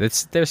bond. Yeah,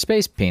 they're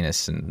space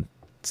penis and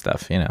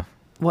stuff, you know.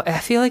 Well, I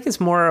feel like it's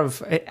more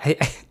of.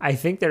 I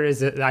think there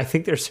is. I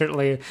think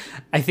the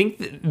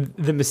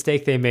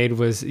mistake they made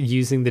was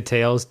using the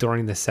tails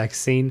during the sex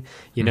scene.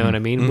 You know what I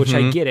mean? Which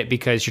I get it,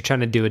 because you're trying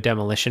to do a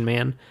Demolition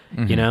Man.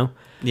 You know.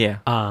 Yeah.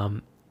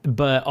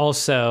 But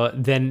also,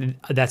 then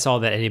that's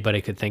all that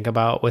anybody could think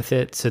about with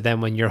it. So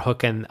then, when you're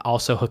hooking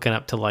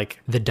up to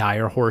like the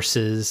dire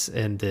horses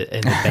and the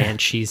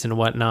banshees and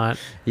whatnot.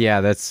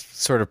 Yeah, that's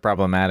sort of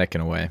problematic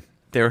in a way.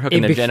 They were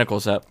hooking their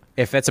genitals up.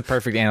 If that's a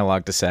perfect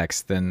analog to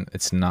sex, then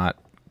it's not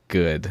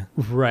good.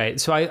 Right.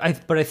 So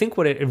but I think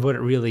what it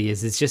really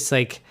is, it's just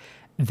like,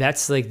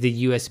 that's like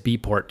the USB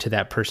port to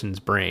that person's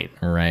brain.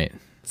 Right.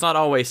 It's not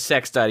always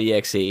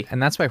sex.exe. And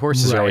that's why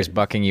horses are always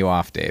bucking you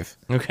off, Dave.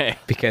 Okay.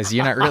 Because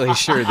you're not really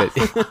sure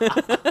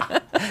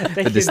that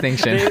the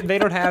distinction. They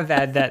don't have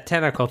that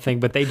tentacle thing,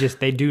 but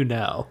they do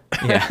know.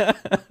 Yeah.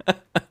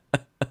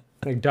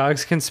 Like,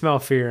 dogs can smell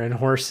fear, and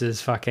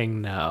horses fucking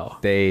know.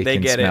 They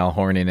can get smell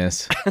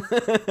horniness.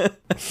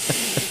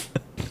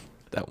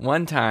 That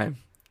one time.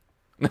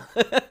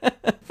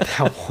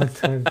 That one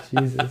time,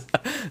 Jesus.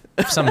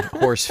 Some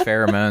horse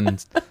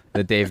pheromones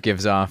that Dave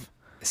gives off.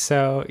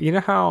 So, you know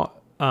how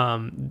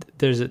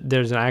there's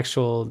an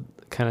actual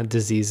kind of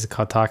disease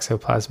called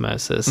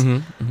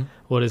toxoplasmosis.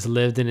 What is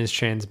lived and is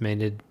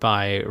transmitted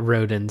by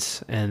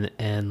rodents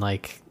and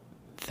like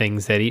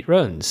things that eat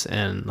rodents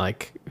and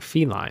like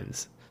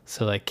felines.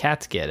 So like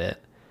cats get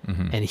it,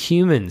 and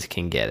humans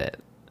can get it.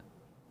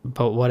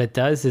 But what it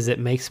does is it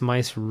makes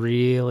mice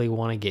really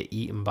want to get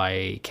eaten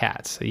by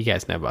cats. So you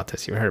guys know about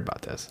this. You heard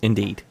about this.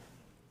 Indeed.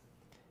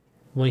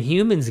 When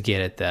humans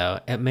get it,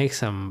 though, it makes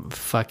them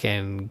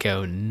fucking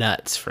go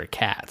nuts for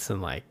cats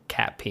and like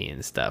cat pee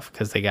and stuff,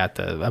 because they got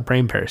a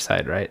brain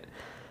parasite, right?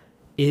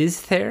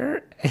 Is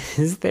there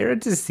a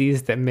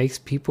disease that makes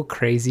people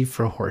crazy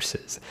for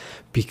horses?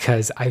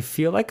 Because I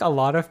feel like a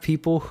lot of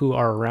people who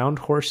are around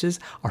horses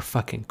are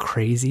fucking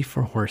crazy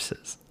for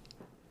horses.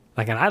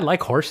 Like, and I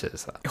like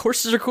horses.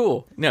 Horses are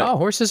cool. No, Oh,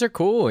 horses are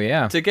cool,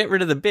 yeah. to get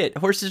rid of the bit,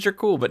 horses are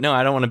cool, but no,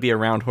 I don't want to be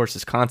around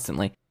horses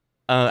constantly.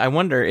 I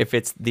wonder if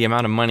it's the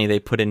amount of money they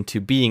put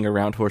into being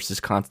around horses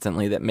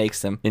constantly that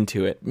makes them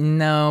into it.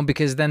 No,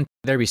 because then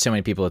there'd be so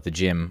many people at the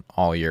gym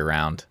all year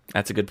round.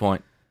 That's a good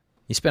point.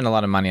 You spend a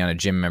lot of money on a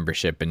gym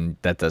membership, and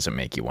that doesn't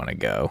make you want to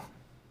go.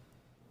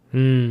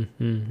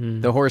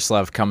 The horse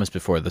love comes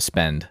before the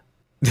spend.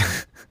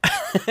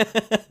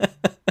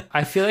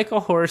 I feel like a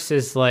horse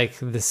is like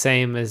the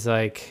same as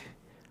like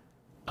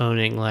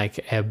owning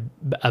like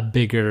a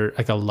bigger,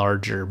 like a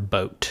larger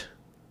boat.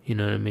 You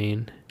know what I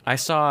mean? I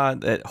saw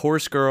that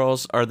horse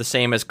girls are the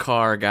same as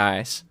car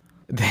guys.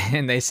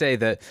 And they say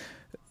that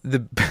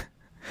the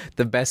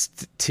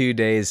best 2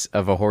 days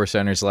of a horse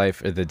owner's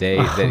life are the day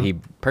that he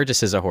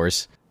purchases a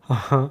horse.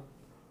 Yeah.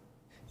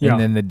 And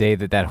then the day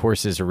that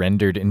horse is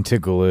rendered into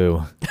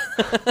glue.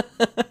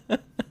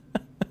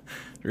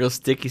 Real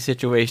sticky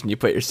situation you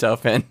put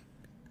yourself in.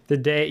 The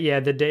day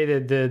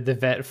that the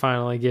vet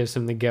finally gives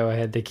him the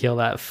go-ahead to kill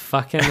that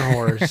fucking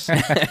horse.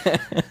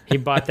 He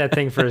bought that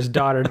thing for his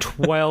daughter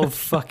 12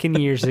 fucking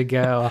years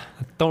ago.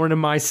 A thorn in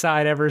my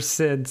side ever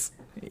since.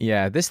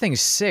 Yeah, this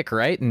thing's sick,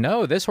 right?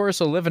 No, this horse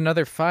will live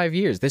another 5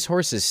 years. This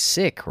horse is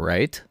sick,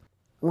 right?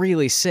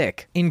 Really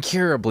sick.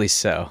 Incurably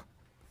so.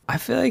 I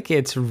feel like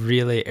it's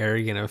really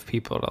arrogant of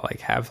people to like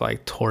have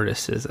like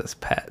tortoises as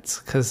pets,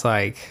 because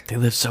like They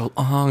live so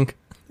long.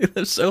 They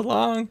live so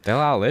long. They'll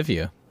outlive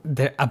you.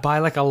 I buy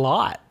like a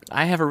lot.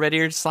 I have a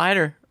red-eared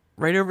slider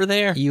right over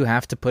there. You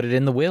have to put it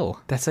in the will.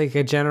 That's like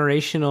a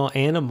generational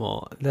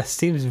animal. That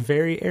seems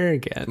very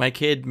arrogant. My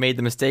kid made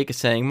the mistake of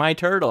saying, my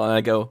turtle. And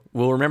I go,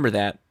 we'll remember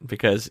that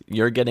because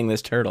you're getting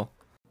this turtle.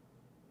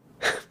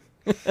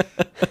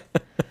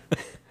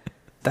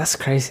 That's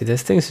crazy.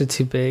 Those things are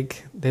too big.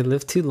 They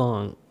live too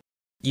long.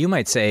 You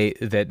might say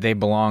that they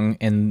belong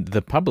in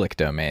the public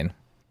domain.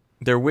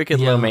 They're wicked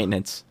Yeah. low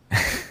maintenance.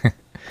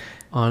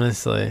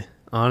 Honestly.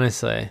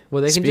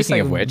 Well, they can Speaking just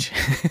like, of which,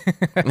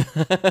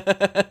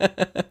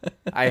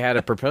 I had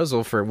a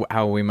proposal for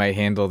how we might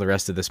handle the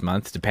rest of this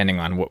month, depending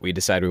on what we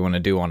decide we want to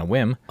do on a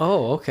whim.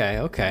 Oh,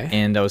 okay.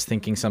 And I was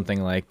thinking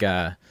something like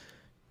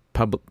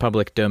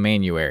public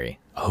domainuary,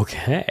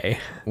 Okay.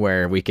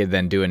 where we could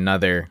then do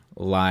another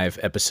live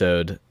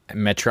episode.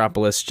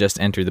 Metropolis just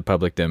entered the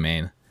public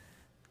domain.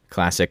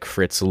 Classic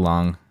Fritz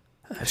Lang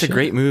It's a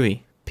great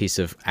movie. piece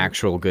of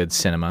actual good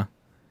cinema.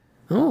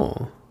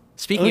 Oh.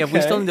 Speaking of, we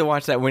Okay. still need to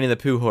watch that Winnie the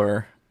Pooh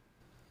horror.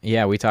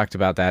 Yeah, we talked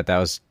about that.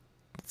 Just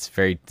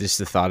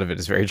the thought of it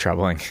is very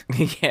troubling.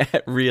 Yeah,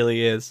 it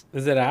really is.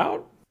 Is it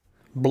out?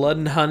 Blood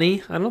and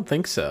Honey? I don't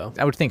think so.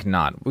 I would think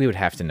not. We would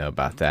have to know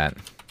about that.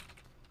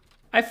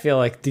 I feel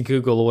like the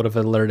Google would have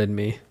alerted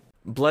me.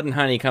 Blood and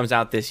Honey comes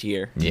out this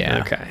year.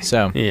 Yeah. Okay.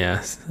 So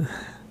Yes.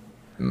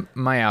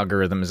 my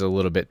algorithm is a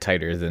little bit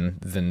tighter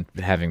than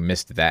having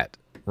missed that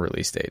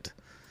release date.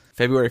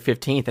 February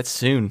 15th. That's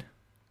soon.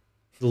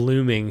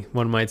 Looming,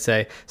 one might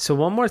say. So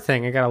one more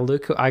thing, I gotta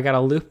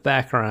loop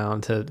back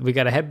around to. We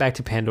gotta head back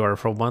to Pandora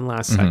for one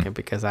last second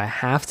because I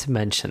have to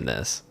mention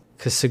this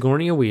because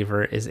Sigourney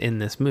Weaver is in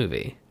this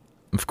movie.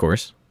 Of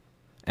course.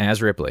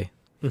 As Ripley.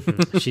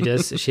 She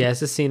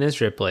has a scene as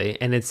Ripley,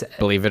 and it's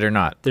Believe it or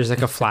not. there's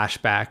like a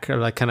flashback or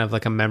like kind of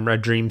like a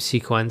dream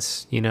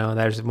sequence. You know,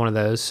 there's one of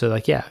those. So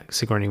like, yeah,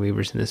 Sigourney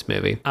Weaver's in this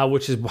movie,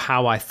 which is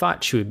how I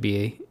thought she would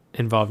be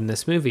involved in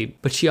this movie.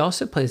 But she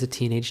also plays a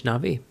teenage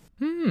Na'vi.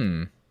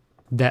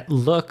 That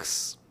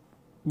looks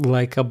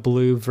like a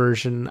blue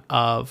version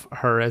of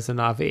her as a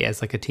Na'vi,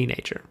 as like a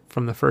teenager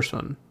from the first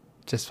one,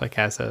 just like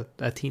as a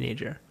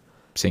teenager.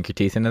 Sink your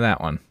teeth into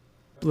that one.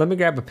 Let me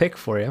grab a pic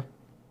for you,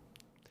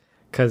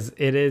 because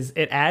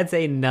it adds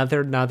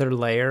another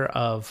layer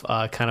of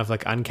kind of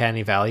like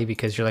uncanny valley,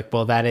 because you're like,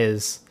 well, that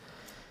is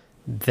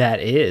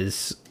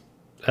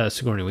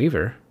Sigourney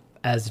Weaver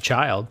as a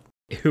child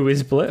who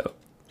is blue.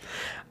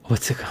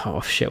 What's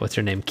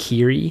her name?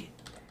 Kiri?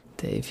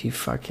 Dave, you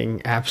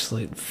fucking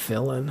absolute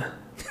villain.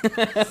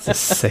 It's a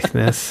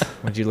sickness.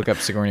 Would you look up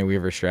Sigourney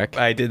Weaver Shrek?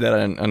 I did that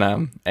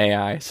on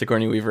AI.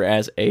 Sigourney Weaver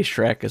as a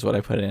Shrek is what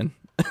I put in.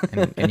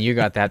 And you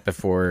got that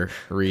before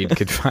Reed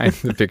could find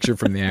the picture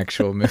from the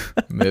actual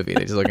movie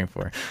that he's looking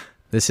for.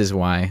 This is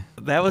why.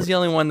 That was the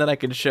only one that I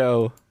could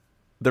show.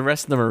 The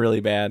rest of them are really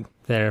bad.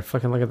 There,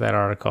 fucking look at that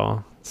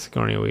article.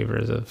 Sigourney Weaver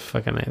is a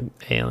fucking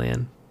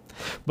alien.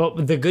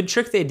 But the good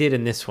trick they did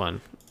in this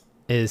one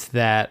is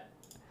that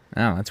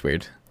Oh, that's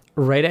weird.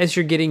 right as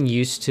you're getting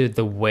used to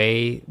the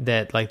way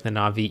that like the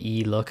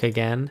Na'vi look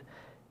again,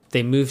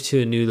 they move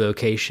to a new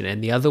location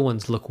and the other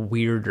ones look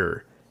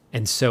weirder.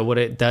 And so what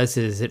it does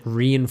is it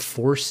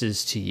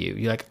reinforces to you.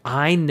 You're like,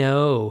 I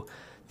know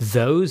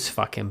those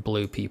fucking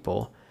blue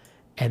people.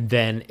 And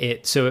then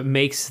it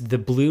makes the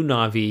blue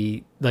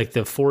Na'vi, like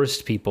the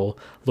forest people,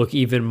 look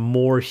even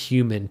more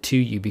human to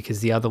you because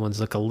the other ones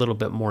look a little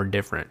bit more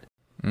different.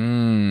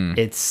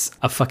 It's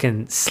a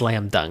fucking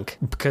slam dunk,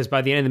 because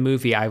by the end of the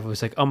movie I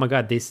was like, oh my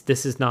god, this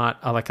is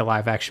not like a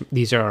live action,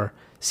 these are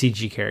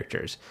CG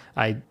characters.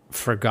 I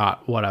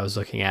forgot what I was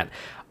looking at.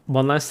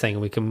 One last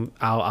thing,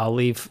 I'll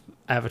leave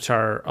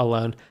Avatar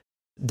alone.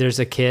 There's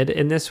a kid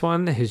in this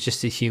one who's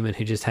just a human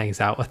who just hangs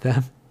out with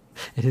them,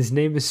 and his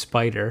name is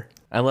Spider,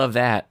 I love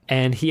that.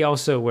 and he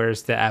also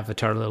wears the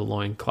Avatar little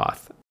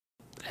loincloth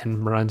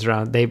and runs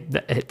around.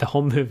 The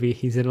whole movie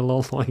he's in a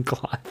little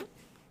loincloth.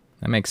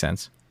 That makes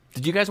sense.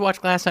 Did you guys watch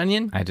Glass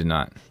Onion? I did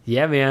not.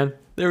 Yeah, man.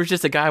 There was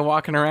just a guy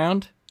walking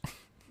around.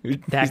 He's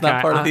That not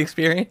guy- part of the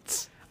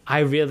experience. I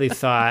really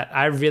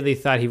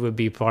thought he would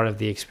be part of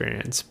the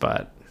experience,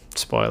 but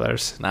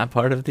spoilers. Not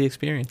part of the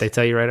experience. They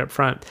tell you right up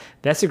front.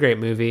 That's a great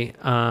movie.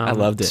 I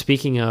loved it.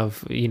 Speaking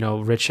of,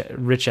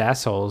 rich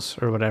assholes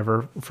or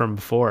whatever from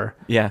before,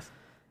 Yeah.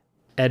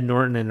 Ed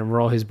Norton in a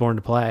role he's born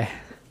to play.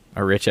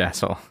 A rich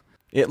asshole.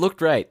 It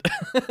looked right.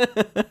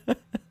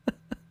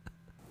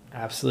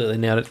 Absolutely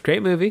nailed it.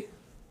 Great movie. It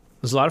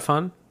was a lot of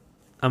fun.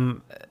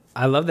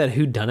 I love that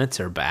whodunits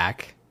are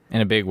back.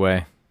 In a big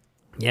way.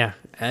 Yeah,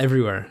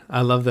 everywhere.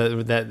 I love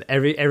that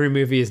every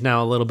movie is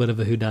now a little bit of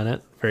a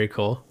whodunit. Very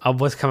cool.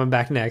 What's coming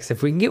back next?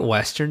 If we can get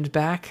westerns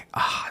back,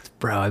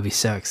 bro, I'd be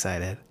so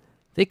excited.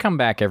 They come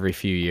back every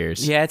few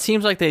years. Yeah, it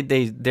seems like they're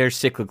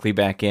cyclically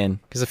back in.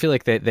 Because I feel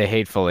like the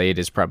Hateful Eight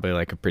is probably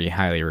like a pretty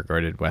highly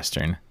regarded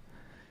Western.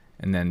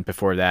 And then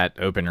before that,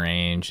 Open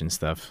Range and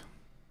stuff.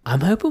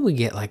 I'm hoping we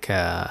get like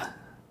a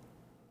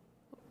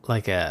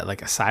like a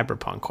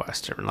cyberpunk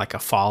western, like a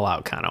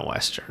Fallout kind of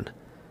western.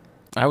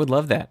 I would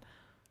love that.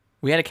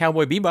 We had a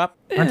Cowboy Bebop.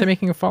 Aren't they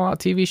making a Fallout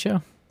TV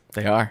show?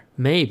 They are.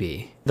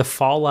 Maybe the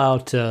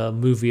Fallout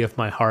movie of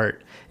my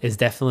heart is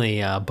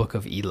definitely Book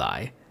of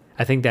Eli.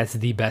 I think that's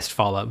the best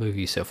Fallout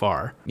movie so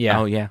far. Yeah.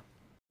 Oh, yeah.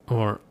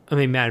 Or I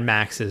mean, Mad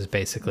Max is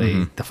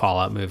basically the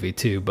Fallout movie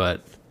too,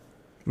 but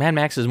Mad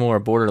Max is more a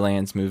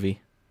Borderlands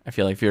movie. I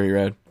feel like Fury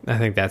Road. I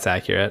think that's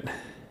accurate.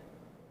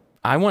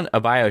 I want a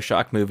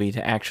BioShock movie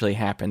to actually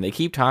happen. They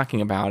keep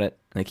talking about it,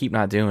 and they keep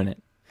not doing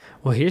it.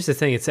 Well, here's the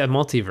thing. It's a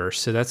multiverse,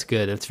 so that's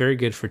good. It's very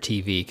good for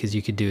TV because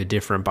you could do a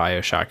different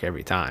BioShock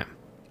every time.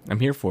 I'm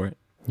here for it.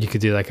 You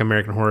could do like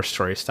American Horror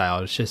Story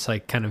style. It's just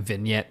like kind of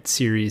vignette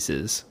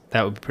series.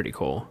 That would be pretty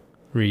cool.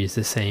 Reuse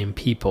the same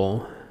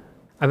people.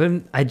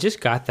 I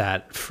just got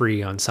that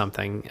free on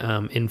something,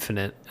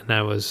 Infinite, and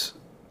I was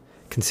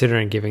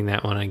considering giving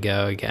that one a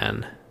go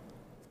again.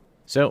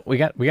 So we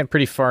got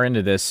pretty far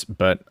into this,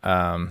 but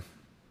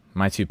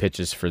my two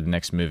pitches for the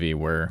next movie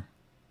were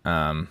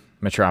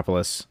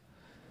Metropolis,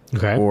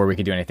 Okay. or we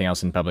could do anything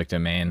else in public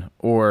domain,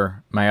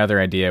 or my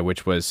other idea,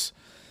 which was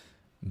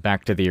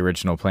back to the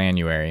original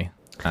Planuary,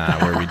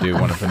 where we do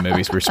one of the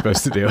movies we're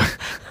supposed to do.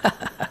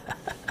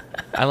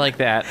 I like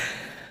that.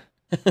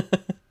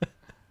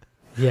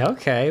 Yeah,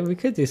 okay. We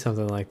could do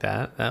something like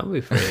that. That would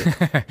be pretty.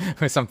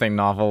 With something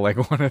novel,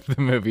 like one of the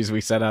movies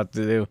we set out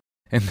to do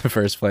in the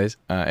first place.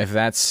 If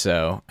that's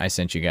so, I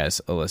sent you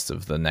guys a list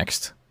of the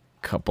next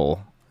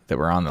couple that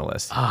were on the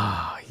list.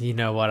 Oh, you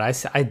know what?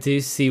 I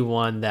do see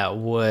one that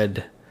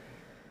would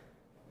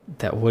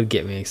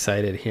get me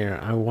excited here.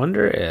 I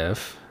wonder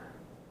if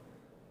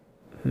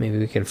maybe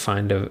we can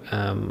find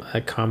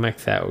a comic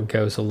that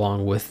goes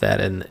along with that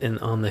in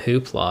on the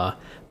Hoopla.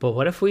 But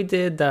what if we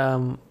did?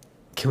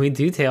 Can we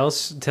do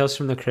Tales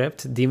from the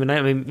Crypt, Demon Knight?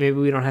 I mean, maybe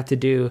we don't have to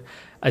do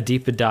a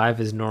deeper dive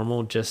as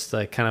normal. Just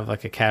like kind of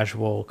like a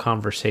casual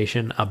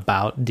conversation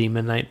about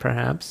Demon Knight,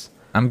 perhaps.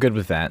 I'm good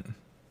with that.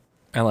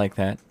 I like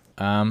that.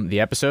 The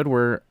episode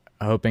we're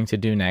hoping to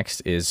do next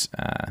is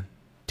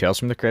Tales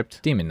from the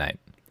Crypt, Demon Knight.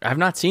 I've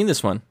not seen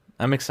this one.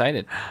 I'm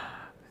excited.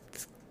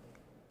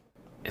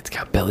 It's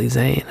got Billy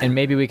Zane. And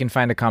maybe we can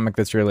find a comic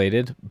that's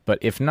related, but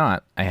if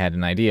not, I had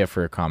an idea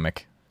for a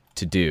comic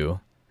to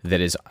do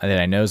that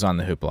I know is on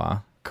the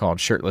Hoopla called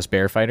Shirtless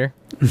Bear Fighter.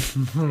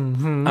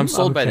 I'm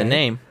sold by the Okay.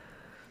 name.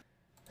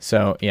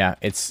 So yeah,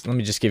 let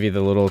me just give you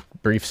the little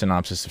brief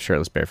synopsis of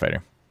Shirtless Bear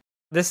Fighter.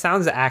 This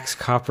sounds Axe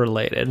Cop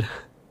related.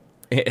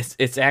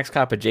 It's Axe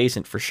Cop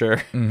adjacent for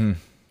sure.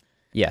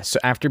 Yeah, so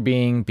after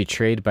being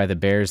betrayed by the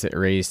bears that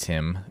raised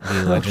him,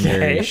 the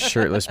legendary Okay.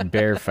 shirtless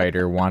bear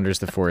fighter wanders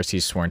the forest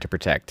he's sworn to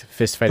protect,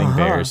 fist-fighting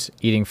bears,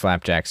 eating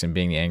flapjacks, and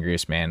being the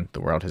angriest man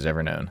the world has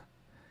ever known.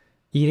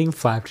 Eating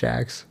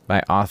flapjacks.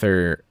 By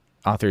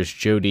authors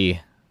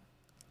Jody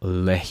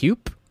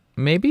LeHeup,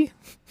 maybe?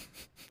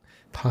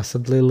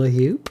 Possibly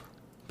LeHeup.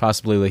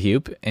 Possibly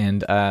LeHeup,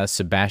 and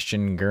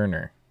Sebastian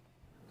Gerner.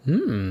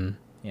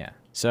 Yeah.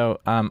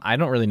 So I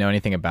don't really know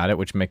anything about it,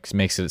 which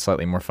makes it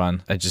slightly more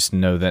fun. I just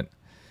know that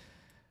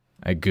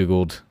I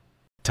Googled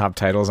top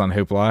titles on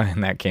Hoopla,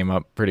 and that came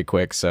up pretty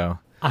quick, so...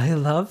 I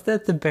love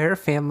that the bear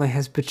family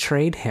has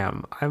betrayed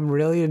him. I'm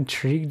really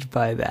intrigued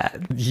by that.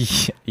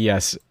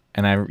 Yes,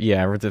 and I have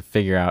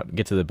to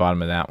get to the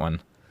bottom of that one.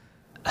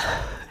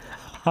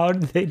 How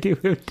did they do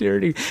him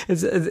dirty?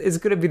 It's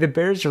going to be the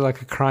bears are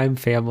like a crime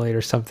family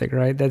or something,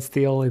 right? That's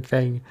the only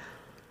thing.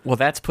 Well,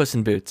 that's Puss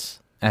in Boots.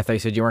 I thought you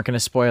said you weren't going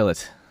to spoil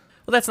it.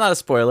 Well, that's not a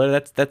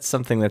spoiler. That's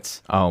something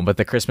that's... Oh, but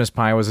the Christmas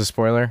pie was a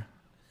spoiler?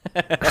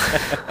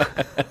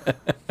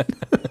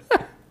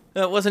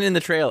 That wasn't in the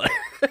trailer.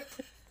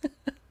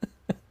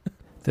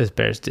 Those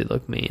bears do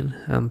look mean.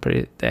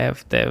 They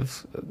have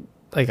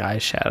like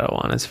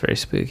eyeshadow on. It's very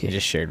spooky. I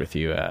just shared with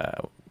you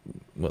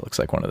what looks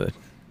like one of the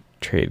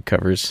trade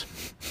covers.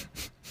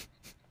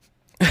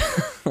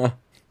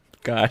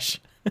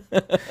 Gosh.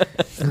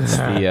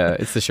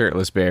 It's the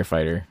shirtless bear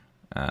fighter.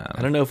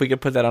 I don't know if we could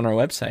put that on our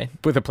website.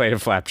 With a plate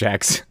of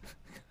flapjacks,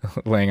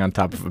 laying on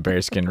top of a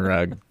bearskin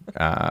rug,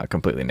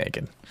 completely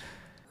naked.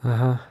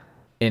 Uh-huh.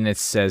 And it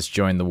says,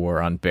 "Join the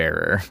war on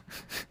bearer."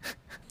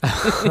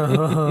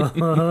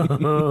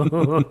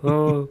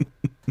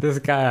 This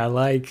guy I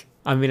like.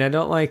 I mean, I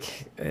don't like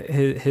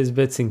his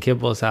bits and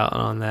kibbles out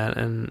on that,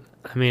 and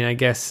I mean, I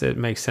guess it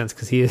makes sense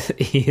because he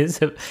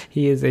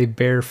is a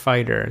bear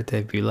fighter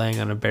to be laying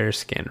on a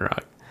bearskin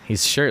rug.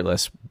 He's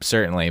shirtless,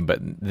 certainly, but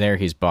there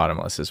he's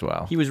bottomless as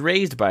well. He was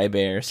raised by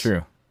bears.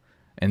 True.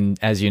 And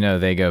as you know,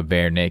 they go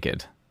bare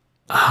naked.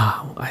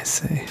 Oh, I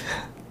see.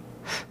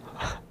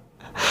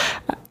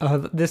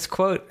 This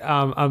quote,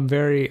 I'm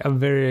very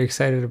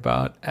excited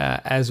about.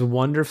 As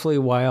wonderfully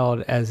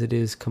wild as it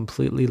is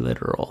completely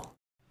literal.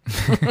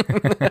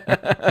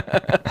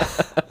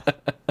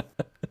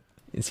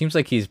 It seems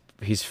like he's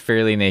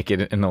fairly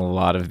naked in a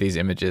lot of these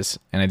images,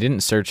 and I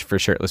didn't search for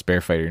shirtless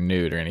bear fighter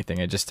nude or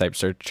anything. I just typed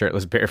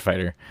shirtless bear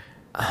fighter.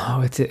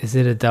 Oh, is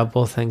it a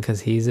double thing?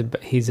 Because he's a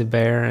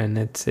bear, and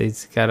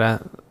he's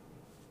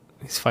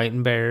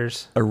fighting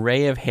bears. A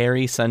ray of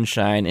hairy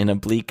sunshine in a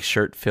bleak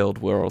shirt-filled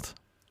world.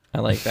 I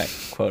like that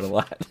quote a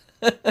lot.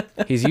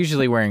 He's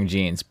usually wearing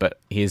jeans, but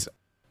he's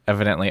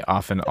evidently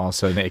often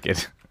also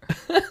naked.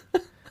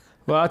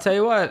 Well, I'll tell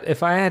you what.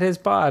 If I had his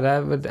bod,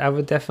 I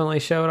would definitely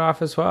show it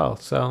off as well.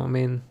 So I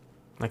mean,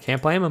 I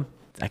can't blame him.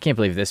 I can't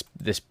believe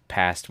this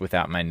passed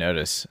without my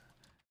notice.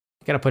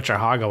 You gotta put your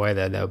hog away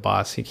there, though,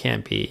 boss. You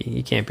can't be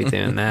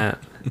doing that.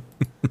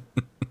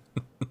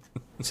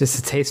 It's just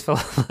a tasteful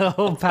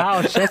little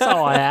pouch. That's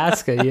all I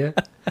ask of you.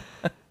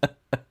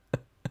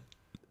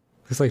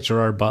 Looks like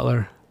Gerard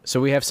Butler. So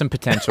we have some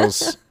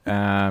potentials.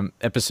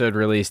 Episode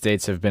release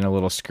dates have been a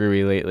little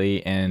screwy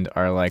lately and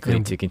are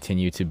likely to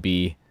continue to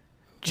be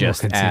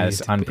just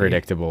as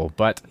unpredictable.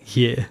 But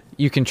yeah,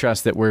 you can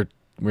trust that we're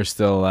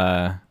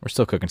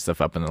still cooking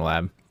stuff up in the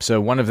lab. So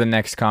one of the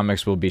next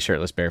comics will be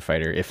Shirtless Bear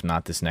Fighter. If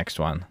not this next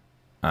one,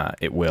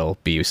 it will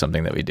be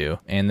something that we do.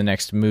 And the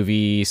next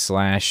movie /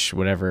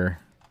 whatever,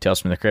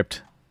 Tales from the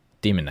Crypt,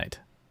 Demon Knight.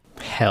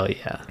 Hell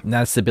yeah. And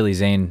that's the Billy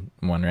Zane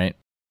one, right?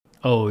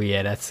 Oh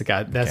yeah, that's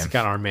got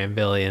our man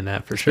Billy in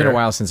that for It's sure. been a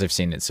while since I've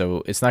seen it,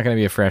 so it's not going to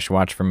be a fresh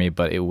watch for me,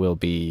 but it will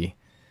be.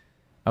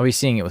 I'll be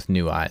seeing it with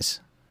new eyes.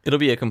 It'll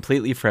be a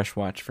completely fresh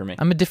watch for me.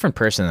 I'm a different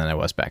person than I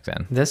was back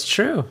then. That's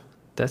true.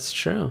 That's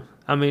true.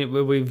 I mean,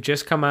 we've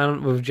just come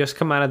out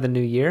of the new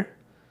year,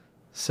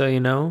 so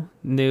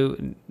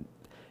new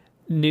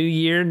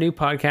year, new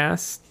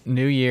podcast,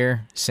 New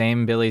year,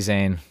 same Billy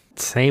Zane.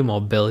 same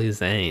old Billy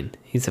Zane.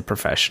 He's a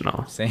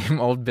professional. Same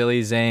old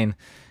Billy Zane.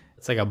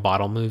 It's like a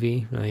bottle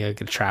movie. Like I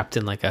get trapped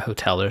in like a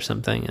hotel or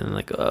something, and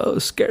like, oh,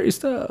 scary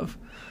stuff.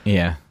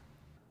 Yeah.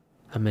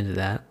 I'm into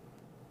that.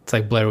 It's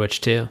like Blair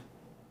Witch 2.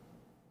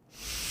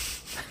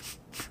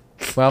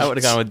 Well, I would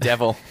have gone with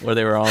Devil, where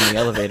they were all in the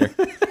elevator.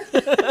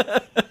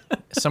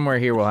 somewhere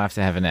here we'll have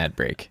to have an ad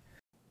break.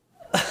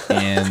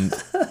 And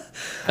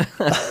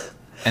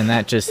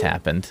that just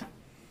happened.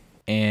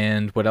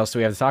 And what else do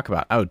we have to talk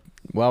about? Oh,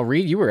 well,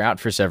 Reed, you were out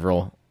for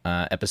several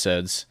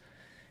episodes.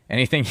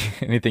 Anything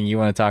you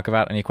want to talk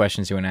about? Any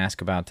questions you want to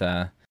ask about?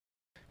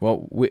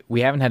 Well,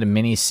 we haven't had a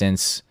mini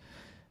since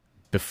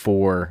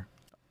before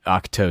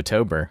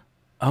October.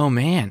 Oh,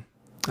 man.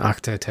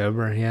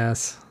 October,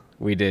 yes.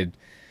 We did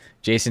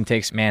Jason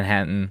Takes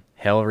Manhattan,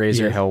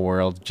 Hellraiser,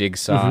 Hellworld,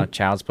 Jigsaw,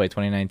 Child's Play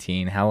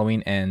 2019,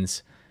 Halloween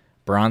Ends,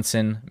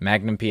 Bronson,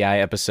 Magnum PI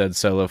episode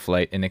Solo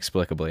Flight,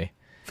 inexplicably,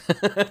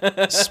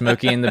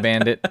 Smokey and the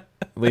Bandit,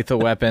 Lethal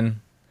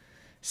Weapon,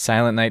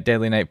 Silent Night,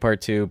 Deadly Night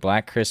Part 2,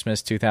 Black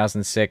Christmas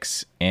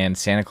 2006, and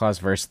Santa Claus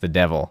vs. the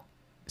Devil,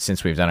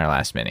 since we've done our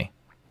last mini.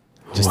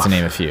 Just to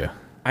name a few.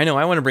 I know.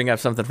 I want to bring up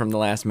something from the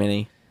last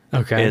mini.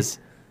 Okay. Is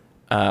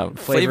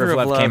Flavor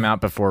of Love came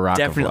out before Rock of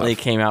Love. Definitely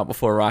came out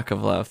before Rock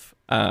of Love.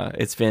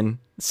 It's been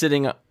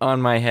sitting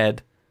on my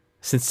head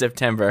since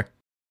September.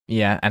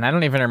 Yeah, and I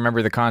don't even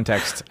remember the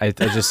context. I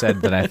just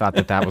said that I thought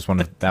that was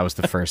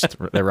the first.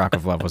 That Rock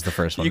of Love was the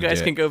first one. You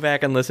guys can go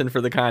back and listen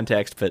for the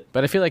context, but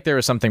I feel like there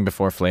was something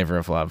before Flavor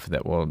of Love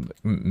that will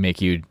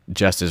make you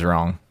just as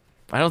wrong.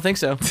 I don't think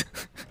so.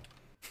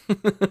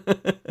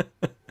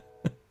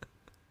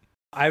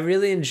 I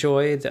really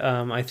enjoyed.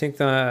 I think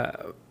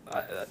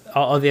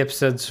all the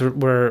episodes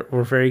were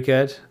very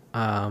good.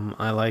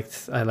 I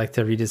liked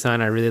the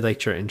redesign. I really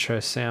liked your intro,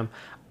 Sam.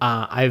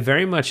 I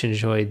very much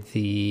enjoyed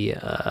the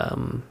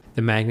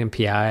Magnum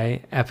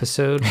PI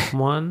episode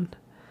one,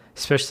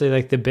 especially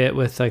like the bit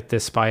with like the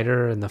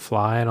spider and the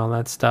fly and all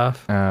that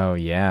stuff. Oh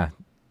yeah,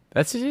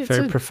 it's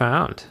very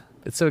profound.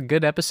 It's a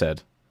good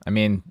episode. I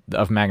mean,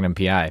 of Magnum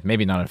PI.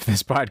 Maybe not of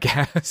this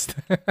podcast.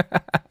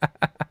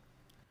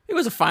 It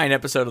was a fine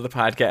episode of the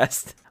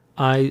podcast.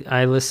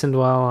 I listened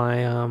while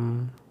I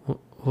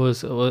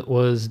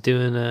was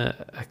doing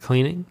a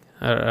cleaning.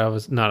 I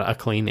was not a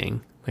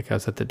cleaning, like I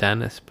was at the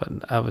dentist,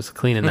 but I was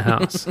cleaning the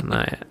house, and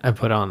I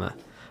put on the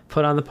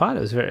pod. It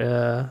was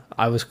very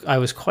I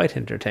was quite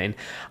entertained.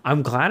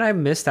 I'm glad I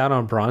missed out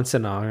on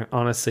Bronson,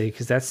 honestly,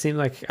 because that seemed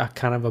like a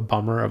kind of a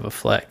bummer of a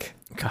flick.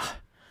 God,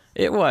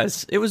 it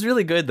was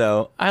really good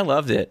though. I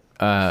loved it.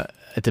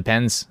 It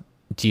depends.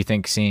 Do you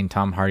think seeing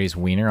Tom Hardy's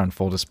wiener on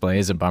full display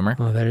is a bummer?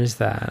 Oh, there is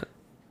that.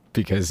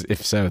 Because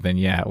if so, then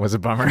yeah, it was a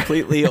bummer.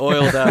 Completely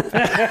oiled up.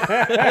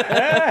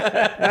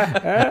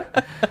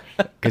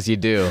 Because you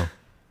do.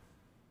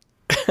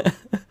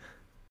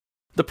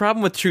 The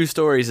problem with true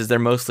stories is they're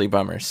mostly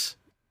bummers.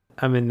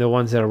 I mean, the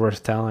ones that are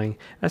worth telling.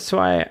 That's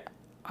why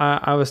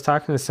I was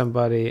talking to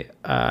somebody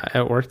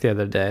at work the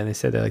other day, and they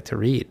said they like to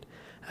read.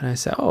 And I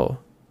said, "Oh,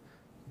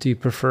 do you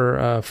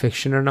prefer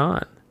fiction or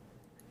not?"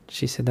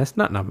 She said, "That's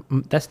not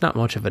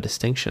much of a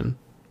distinction."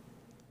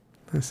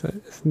 I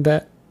said, "Isn't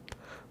that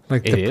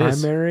like the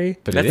primary?"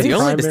 But that's the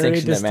only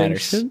distinction that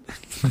matters.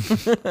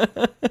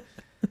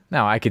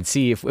 Now, I could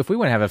see if we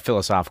want to have a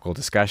philosophical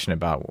discussion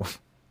about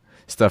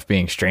stuff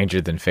being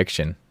stranger than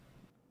fiction.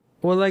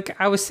 Well, like,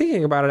 I was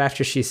thinking about it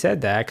after she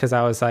said that, because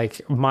I was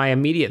like, my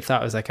immediate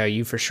thought was like, oh,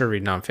 you for sure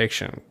read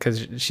nonfiction,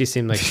 because she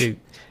seemed like she,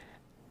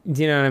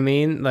 you know what I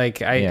mean?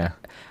 Like, I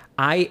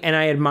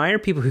admire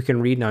people who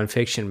can read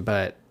nonfiction,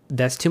 but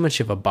that's too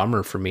much of a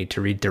bummer for me to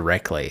read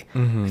directly.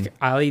 Mm-hmm.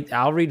 Like,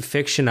 I'll read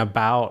fiction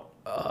about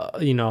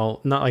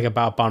not like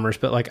about bummers,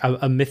 but like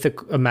a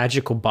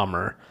magical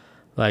bummer.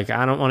 Like,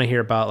 I don't want to hear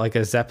about like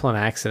a Zeppelin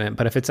accident,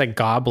 but if it's like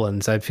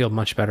goblins, I'd feel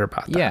much better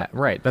about that. Yeah,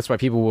 right. That's why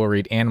people will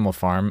read Animal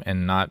Farm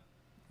and not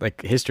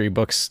like history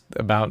books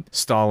about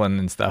Stalin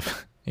and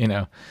stuff,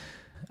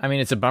 I mean,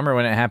 it's a bummer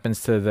when it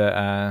happens to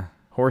the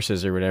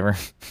horses or whatever.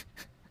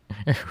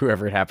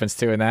 Whoever it happens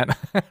to in that.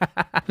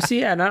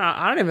 See, yeah, no,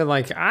 I don't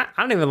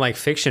even like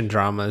fiction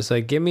dramas.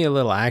 Like, give me a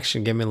little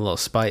action, give me a little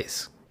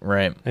spice.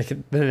 Right. Like,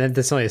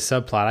 that's only a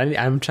subplot.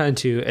 I'm trying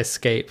to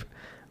escape.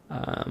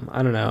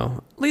 I don't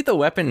know. Lethal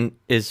Weapon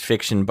is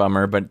fiction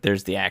bummer, but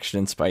there's the action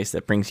and spice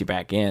that brings you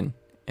back in,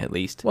 at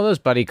least. Well, those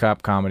buddy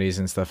cop comedies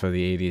and stuff of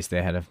the 80s,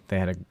 they had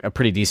a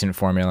pretty decent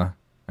formula.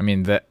 I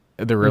mean,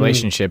 the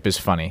relationship is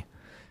funny.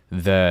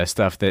 The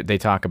stuff that they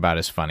talk about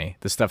is funny.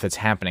 The stuff that's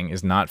happening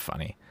is not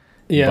funny.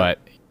 Yeah. But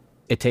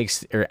it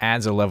takes or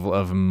adds a level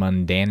of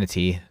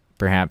mundanity,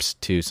 perhaps,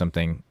 to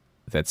something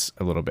that's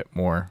a little bit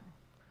more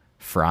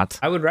fraught.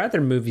 I would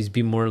rather movies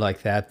be more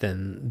like that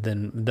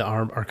than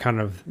are kind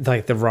of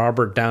like the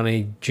Robert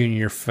Downey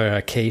Jr.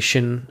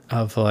 vacation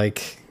of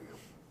like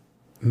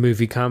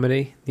movie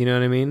comedy. You know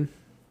what I mean?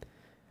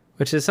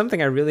 Which is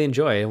something I really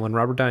enjoy. And when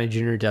Robert Downey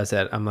Jr. does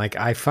it, I'm like,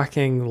 I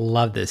fucking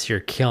love this. You're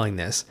killing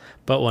this.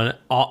 But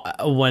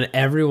when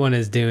everyone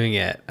is doing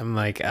it, I'm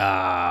like,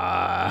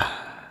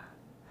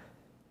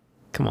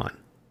 come on,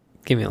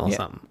 give me a little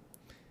something.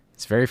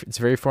 It's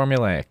very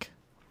formulaic.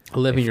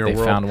 Living your world.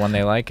 They found one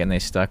they like and they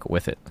stuck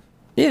with it.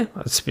 Yeah,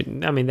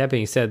 I mean, that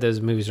being said, those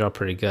movies are all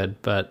pretty good.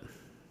 But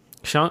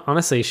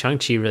honestly,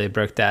 Shang-Chi really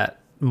broke that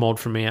mold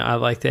for me. I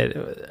liked it.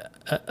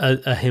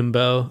 A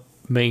himbo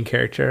main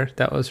character,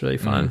 that was really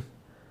fun.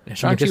 Yeah,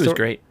 Shang-Chi was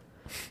great.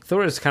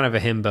 Thor is kind of a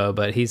himbo,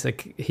 but he's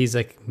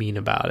like mean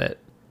about it.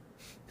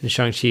 And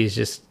Shang-Chi is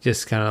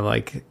just kind of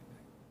like,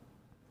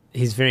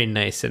 he's very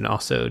nice and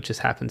also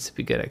just happens to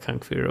be good at kung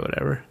fu or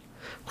whatever.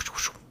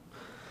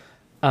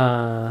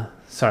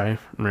 Sorry,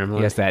 I'm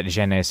rambling. Yes, that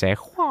je ne sais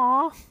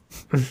quoi.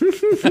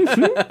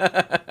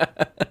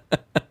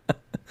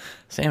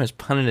 Sam is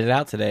punning it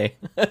out today.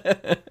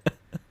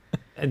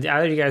 Did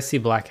either of you guys see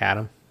Black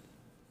Adam?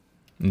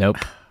 Nope.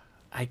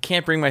 I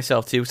can't bring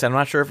myself to, because I'm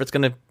not sure if it's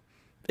going to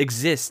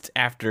exist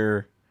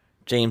after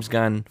James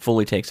Gunn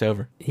fully takes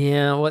over.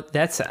 Yeah,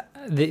 that's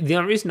the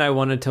only reason I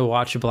wanted to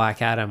watch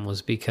Black Adam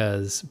was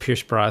because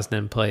Pierce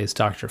Brosnan plays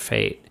Dr.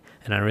 Fate,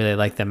 and I really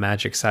like the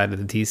magic side of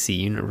the DC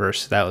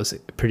universe. So that was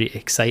pretty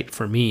exciting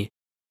for me.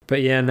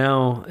 But yeah,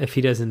 now if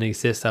he doesn't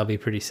exist, I'll be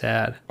pretty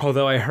sad.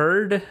 Although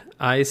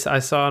I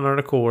saw an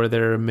article where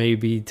there may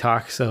be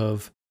talks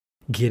of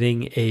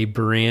getting a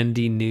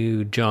brandy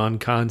new John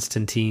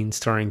Constantine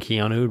starring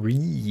Keanu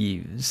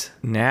Reeves.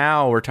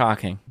 Now we're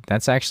talking.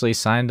 That's actually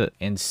signed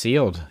and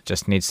sealed.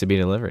 Just needs to be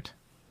delivered.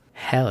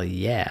 Hell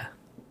yeah.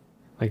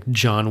 Like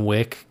John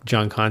Wick,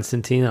 John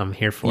Constantine, I'm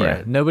here for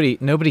it.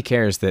 Nobody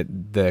cares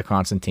that the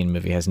Constantine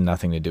movie has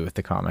nothing to do with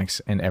the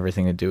comics and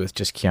everything to do with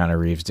just Keanu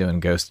Reeves doing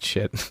ghost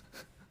shit.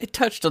 It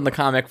touched on the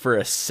comic for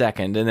a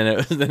second, and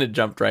then it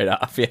jumped right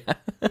off. Yeah,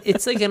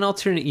 it's like an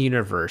alternate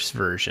universe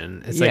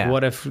version. It's like,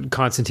 what if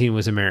Constantine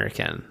was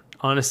American?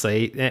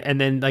 Honestly, and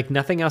then like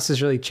nothing else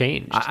has really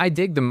changed. I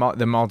dig the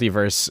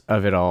multiverse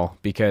of it all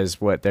because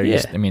what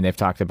they're I mean, they've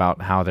talked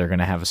about how they're going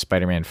to have a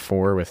Spider-Man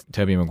 4 with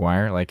Tobey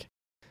Maguire. Like,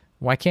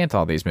 why can't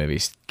all these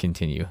movies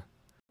continue?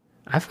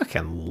 I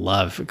fucking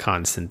love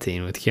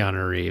Constantine with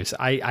Keanu Reeves.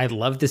 I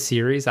love the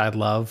series. I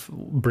love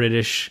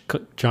British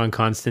John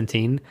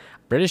Constantine.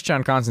 British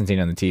John Constantine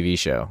on the TV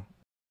show.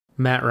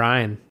 Matt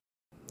Ryan.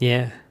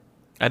 Yeah.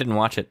 I didn't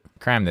watch it.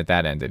 Crime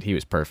that ended. He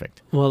was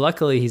perfect. Well,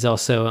 luckily he's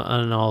also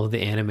on all of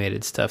the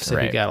animated stuff, so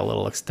he got a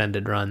little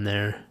extended run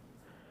there.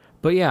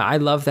 But yeah, I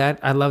love that.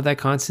 I love that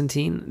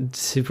Constantine.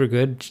 Super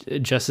good.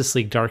 Justice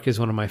League Dark is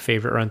one of my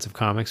favorite runs of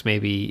comics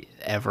maybe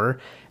ever.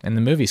 And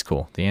the movie's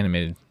cool. The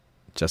animated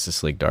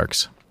Justice League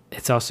Darks.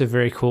 It's also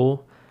very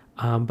cool.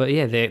 But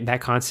yeah,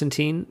 that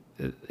Constantine,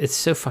 it's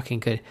so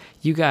fucking good.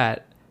 You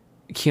got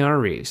Keanu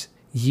Reeves.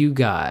 You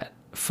got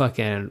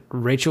fucking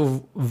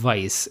Rachel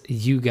Weisz.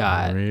 You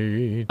got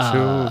Shia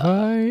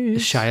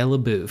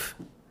LaBeouf.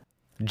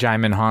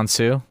 Jaimin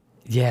Hansu.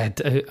 Yeah,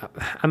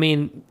 I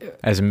mean...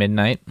 As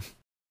Midnight.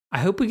 I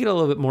hope we get a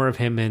little bit more of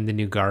him in the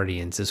new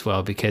Guardians as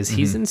well, because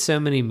he's in so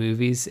many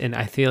movies, and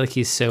I feel like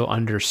he's so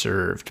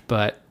underserved,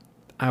 but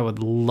I would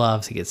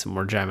love to get some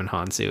more Jaimin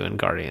Hansu in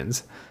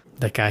Guardians.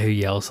 That guy who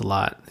yells a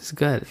lot. He's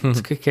good. It's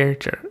a good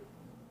character.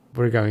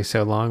 We're going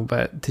so long,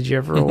 but did you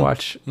ever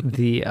watch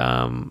the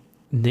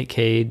Nick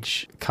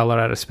Cage Color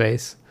Out of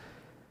Space?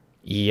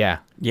 Yeah.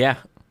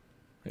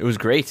 It was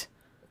great.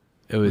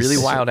 It was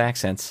really wild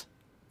accents.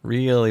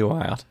 Really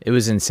wild. It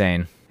was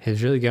insane. He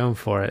was really going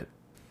for it.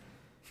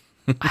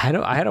 I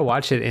had to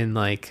watch it in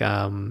like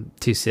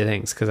 2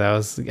 sittings because I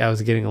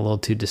was getting a little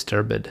too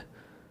disturbed.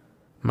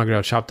 My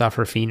girl chopped off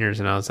her fingers,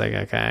 and I was like,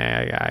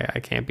 okay, I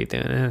can't be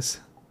doing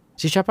this.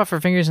 Did she chop off her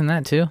fingers in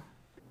that too?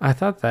 I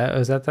thought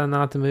was that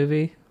not the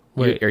movie?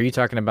 Wait, are you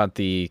talking about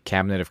the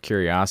Cabinet of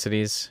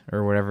Curiosities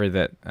or whatever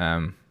that,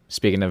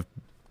 speaking of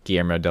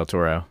Guillermo del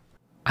Toro?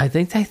 I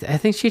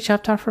think she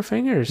chopped off her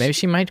fingers. Maybe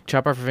she might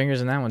chop off her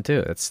fingers in that one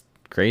too. That's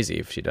crazy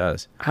if she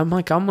does. I'm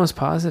like almost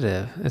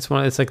positive. It's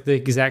like the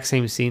exact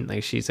same scene.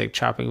 Like she's like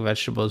chopping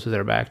vegetables with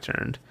her back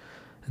turned,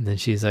 and then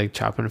she's like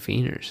chopping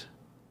fingers.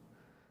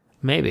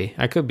 Maybe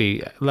I could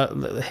be.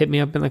 Hit me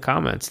up in the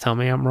comments. Tell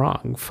me I'm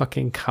wrong.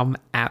 Fucking come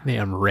at me.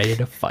 I'm ready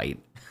to fight.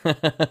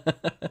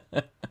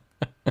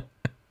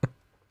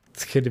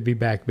 It's good to be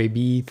back,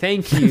 baby.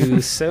 Thank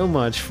you so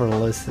much for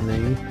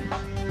listening.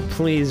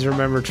 Please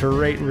remember to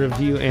rate,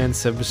 review, and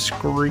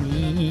subscribe.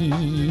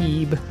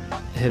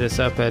 Hit us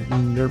up at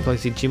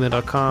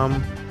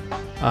nerdplexy@gmail.com.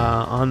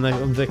 On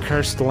the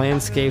cursed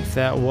landscape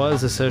that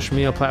was a social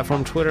media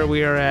platform, Twitter,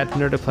 we are at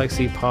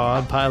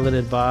NerdoplexyPod,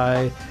 piloted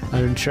by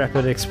an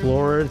intrepid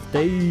explorer,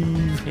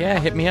 Dave. Yeah,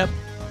 hit me up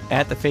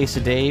at the face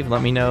of Dave.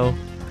 Let me know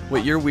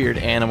what your weird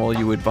animal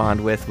you would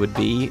bond with would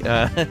be,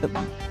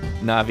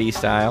 Na'vi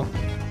style.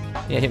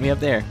 Yeah, hit me up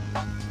there.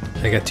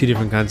 I got 2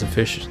 different kinds of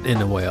fish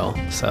in a whale,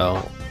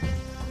 so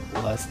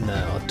let's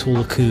know. A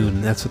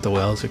tulacoon, that's what the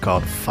whales are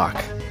called.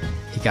 Fuck.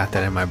 He got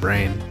that in my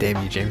brain.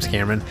 Damn you, James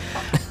Cameron.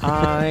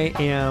 I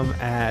am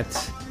at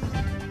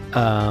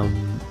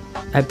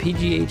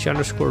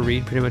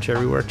PGH_read pretty much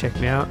everywhere. Check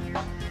me out.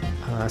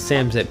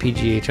 Sam's at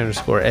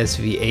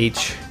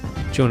PGH_SVH.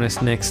 Join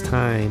us next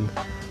time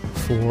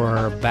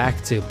for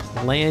Back to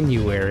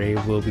Planuary.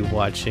 We'll be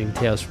watching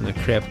Tales from the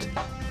Crypt,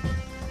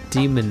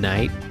 Demon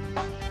Knight.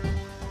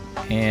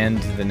 And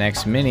the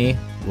next mini,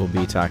 we'll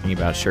be talking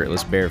about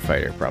Shirtless Bear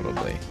Fighter,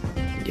 probably.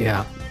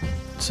 Yeah.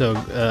 So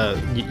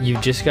you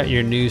just got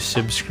your new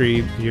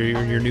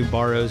your new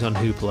borrows on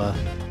Hoopla.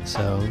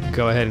 So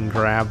go ahead and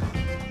grab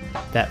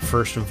that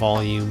first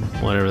volume,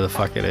 whatever the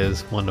fuck it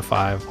is, 1 to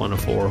 5, 1 to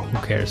 4.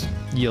 Who cares?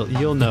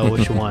 You'll know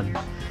which one.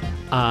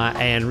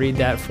 And read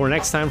that for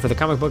next time for the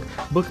comic book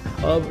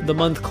of the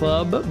month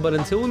club. But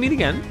until we meet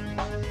again,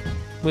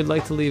 we'd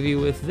like to leave you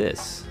with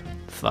this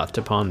thought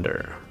to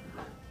ponder.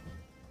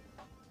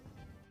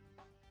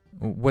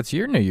 What's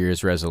your New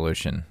Year's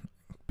resolution?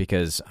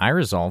 Because I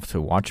resolved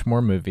to watch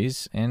more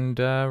movies and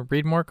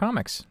read more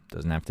comics.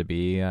 Doesn't have to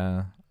be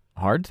a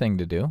hard thing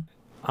to do.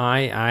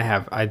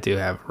 I do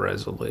have a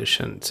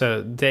resolution.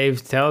 So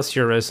Dave, tell us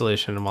your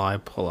resolution while I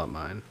pull up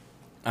mine.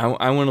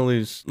 I want to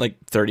lose like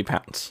 30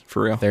 pounds,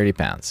 for real. 30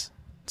 pounds.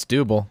 It's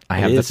doable. I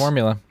have the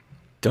formula.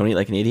 Don't eat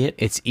like an idiot.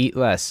 It's eat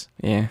less.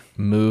 Yeah.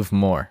 Move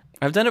more.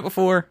 I've done it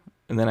before,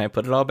 and then I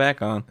put it all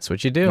back on. That's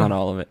what you do. Not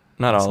all of it.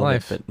 Not That's all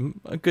life. of it,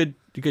 but a good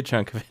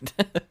chunk of it.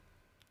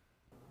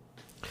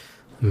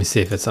 Let me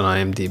see if it's on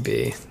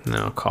IMDb.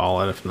 No,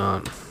 call it if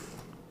not.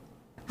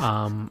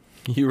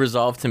 You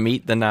resolve to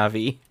meet the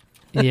Na'vi.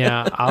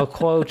 Yeah, I'll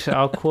quote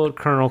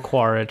Colonel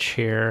Quaritch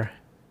here,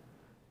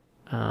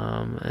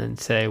 and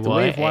say, The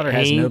way of water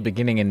has no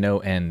beginning and no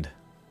end.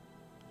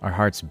 Our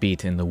hearts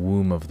beat in the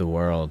womb of the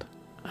world.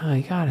 Oh,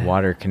 you got it.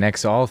 Water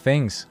connects all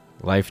things,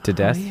 life to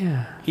death,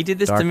 Yeah, He did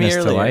this to me darkness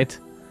to earlier. light.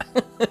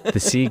 The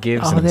sea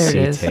gives Oh, and the there it sea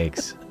is.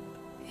 takes.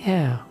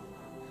 yeah.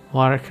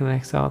 Water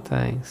connects all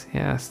things.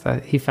 Yes,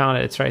 he found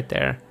it. It's right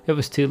there. It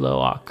was too low,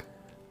 Ock.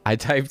 I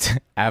typed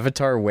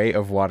Avatar Way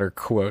of Water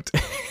quote.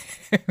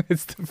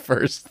 It's the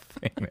first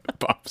thing that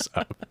pops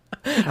up.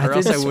 I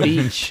did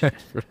speech.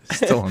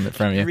 Stolen it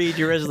from you. Read,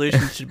 your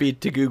resolution should be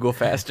to Google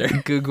faster.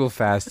 Google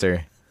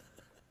faster.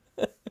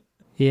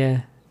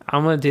 Yeah,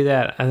 I'm gonna do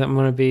that. I'm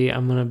gonna be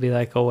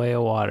like a way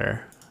of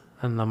water,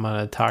 and I'm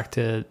gonna talk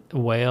to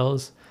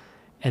whales,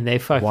 and they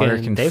fucking Water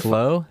can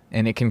flow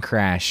and it can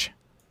crash.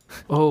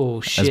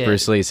 Oh shit!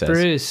 Bruce Lee says.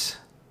 Bruce.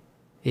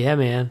 Yeah,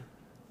 man.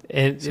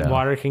 And So-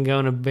 water can go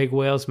in a big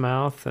whale's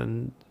mouth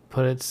and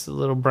put its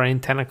little brain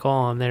tentacle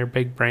on their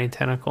big brain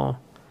tentacle.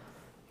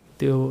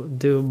 Do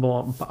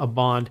a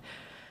bond.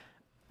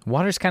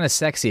 Water's kind of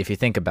sexy if you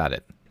think about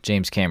it.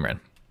 James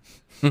Cameron.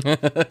 Did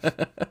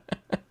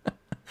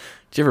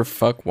you ever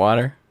fuck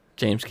water?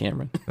 James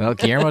Cameron. Well,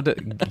 Guillermo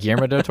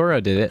del Toro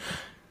did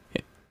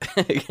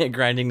it.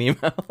 Grinding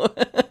Nemo.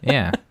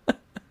 Yeah.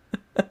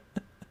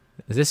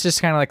 Is this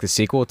just kind of like the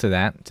sequel to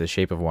that, to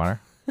Shape of Water?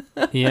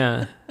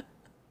 Yeah.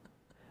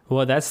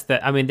 Well, there's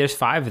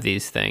 5 of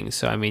these things,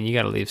 so I mean, you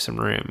got to leave some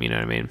room. You know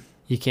what I mean?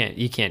 You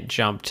can't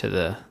jump to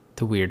the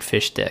weird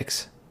fish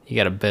sticks. You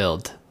got to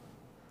build.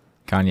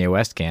 Kanye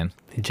West can.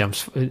 He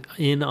jumps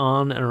in,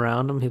 on, and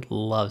around them. He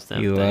loves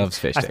them. He things. loves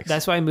fish sticks.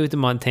 That's why I moved to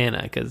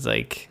Montana, because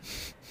like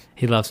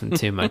he loves them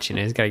too much. You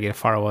know, he's got to get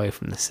far away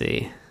from the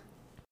sea.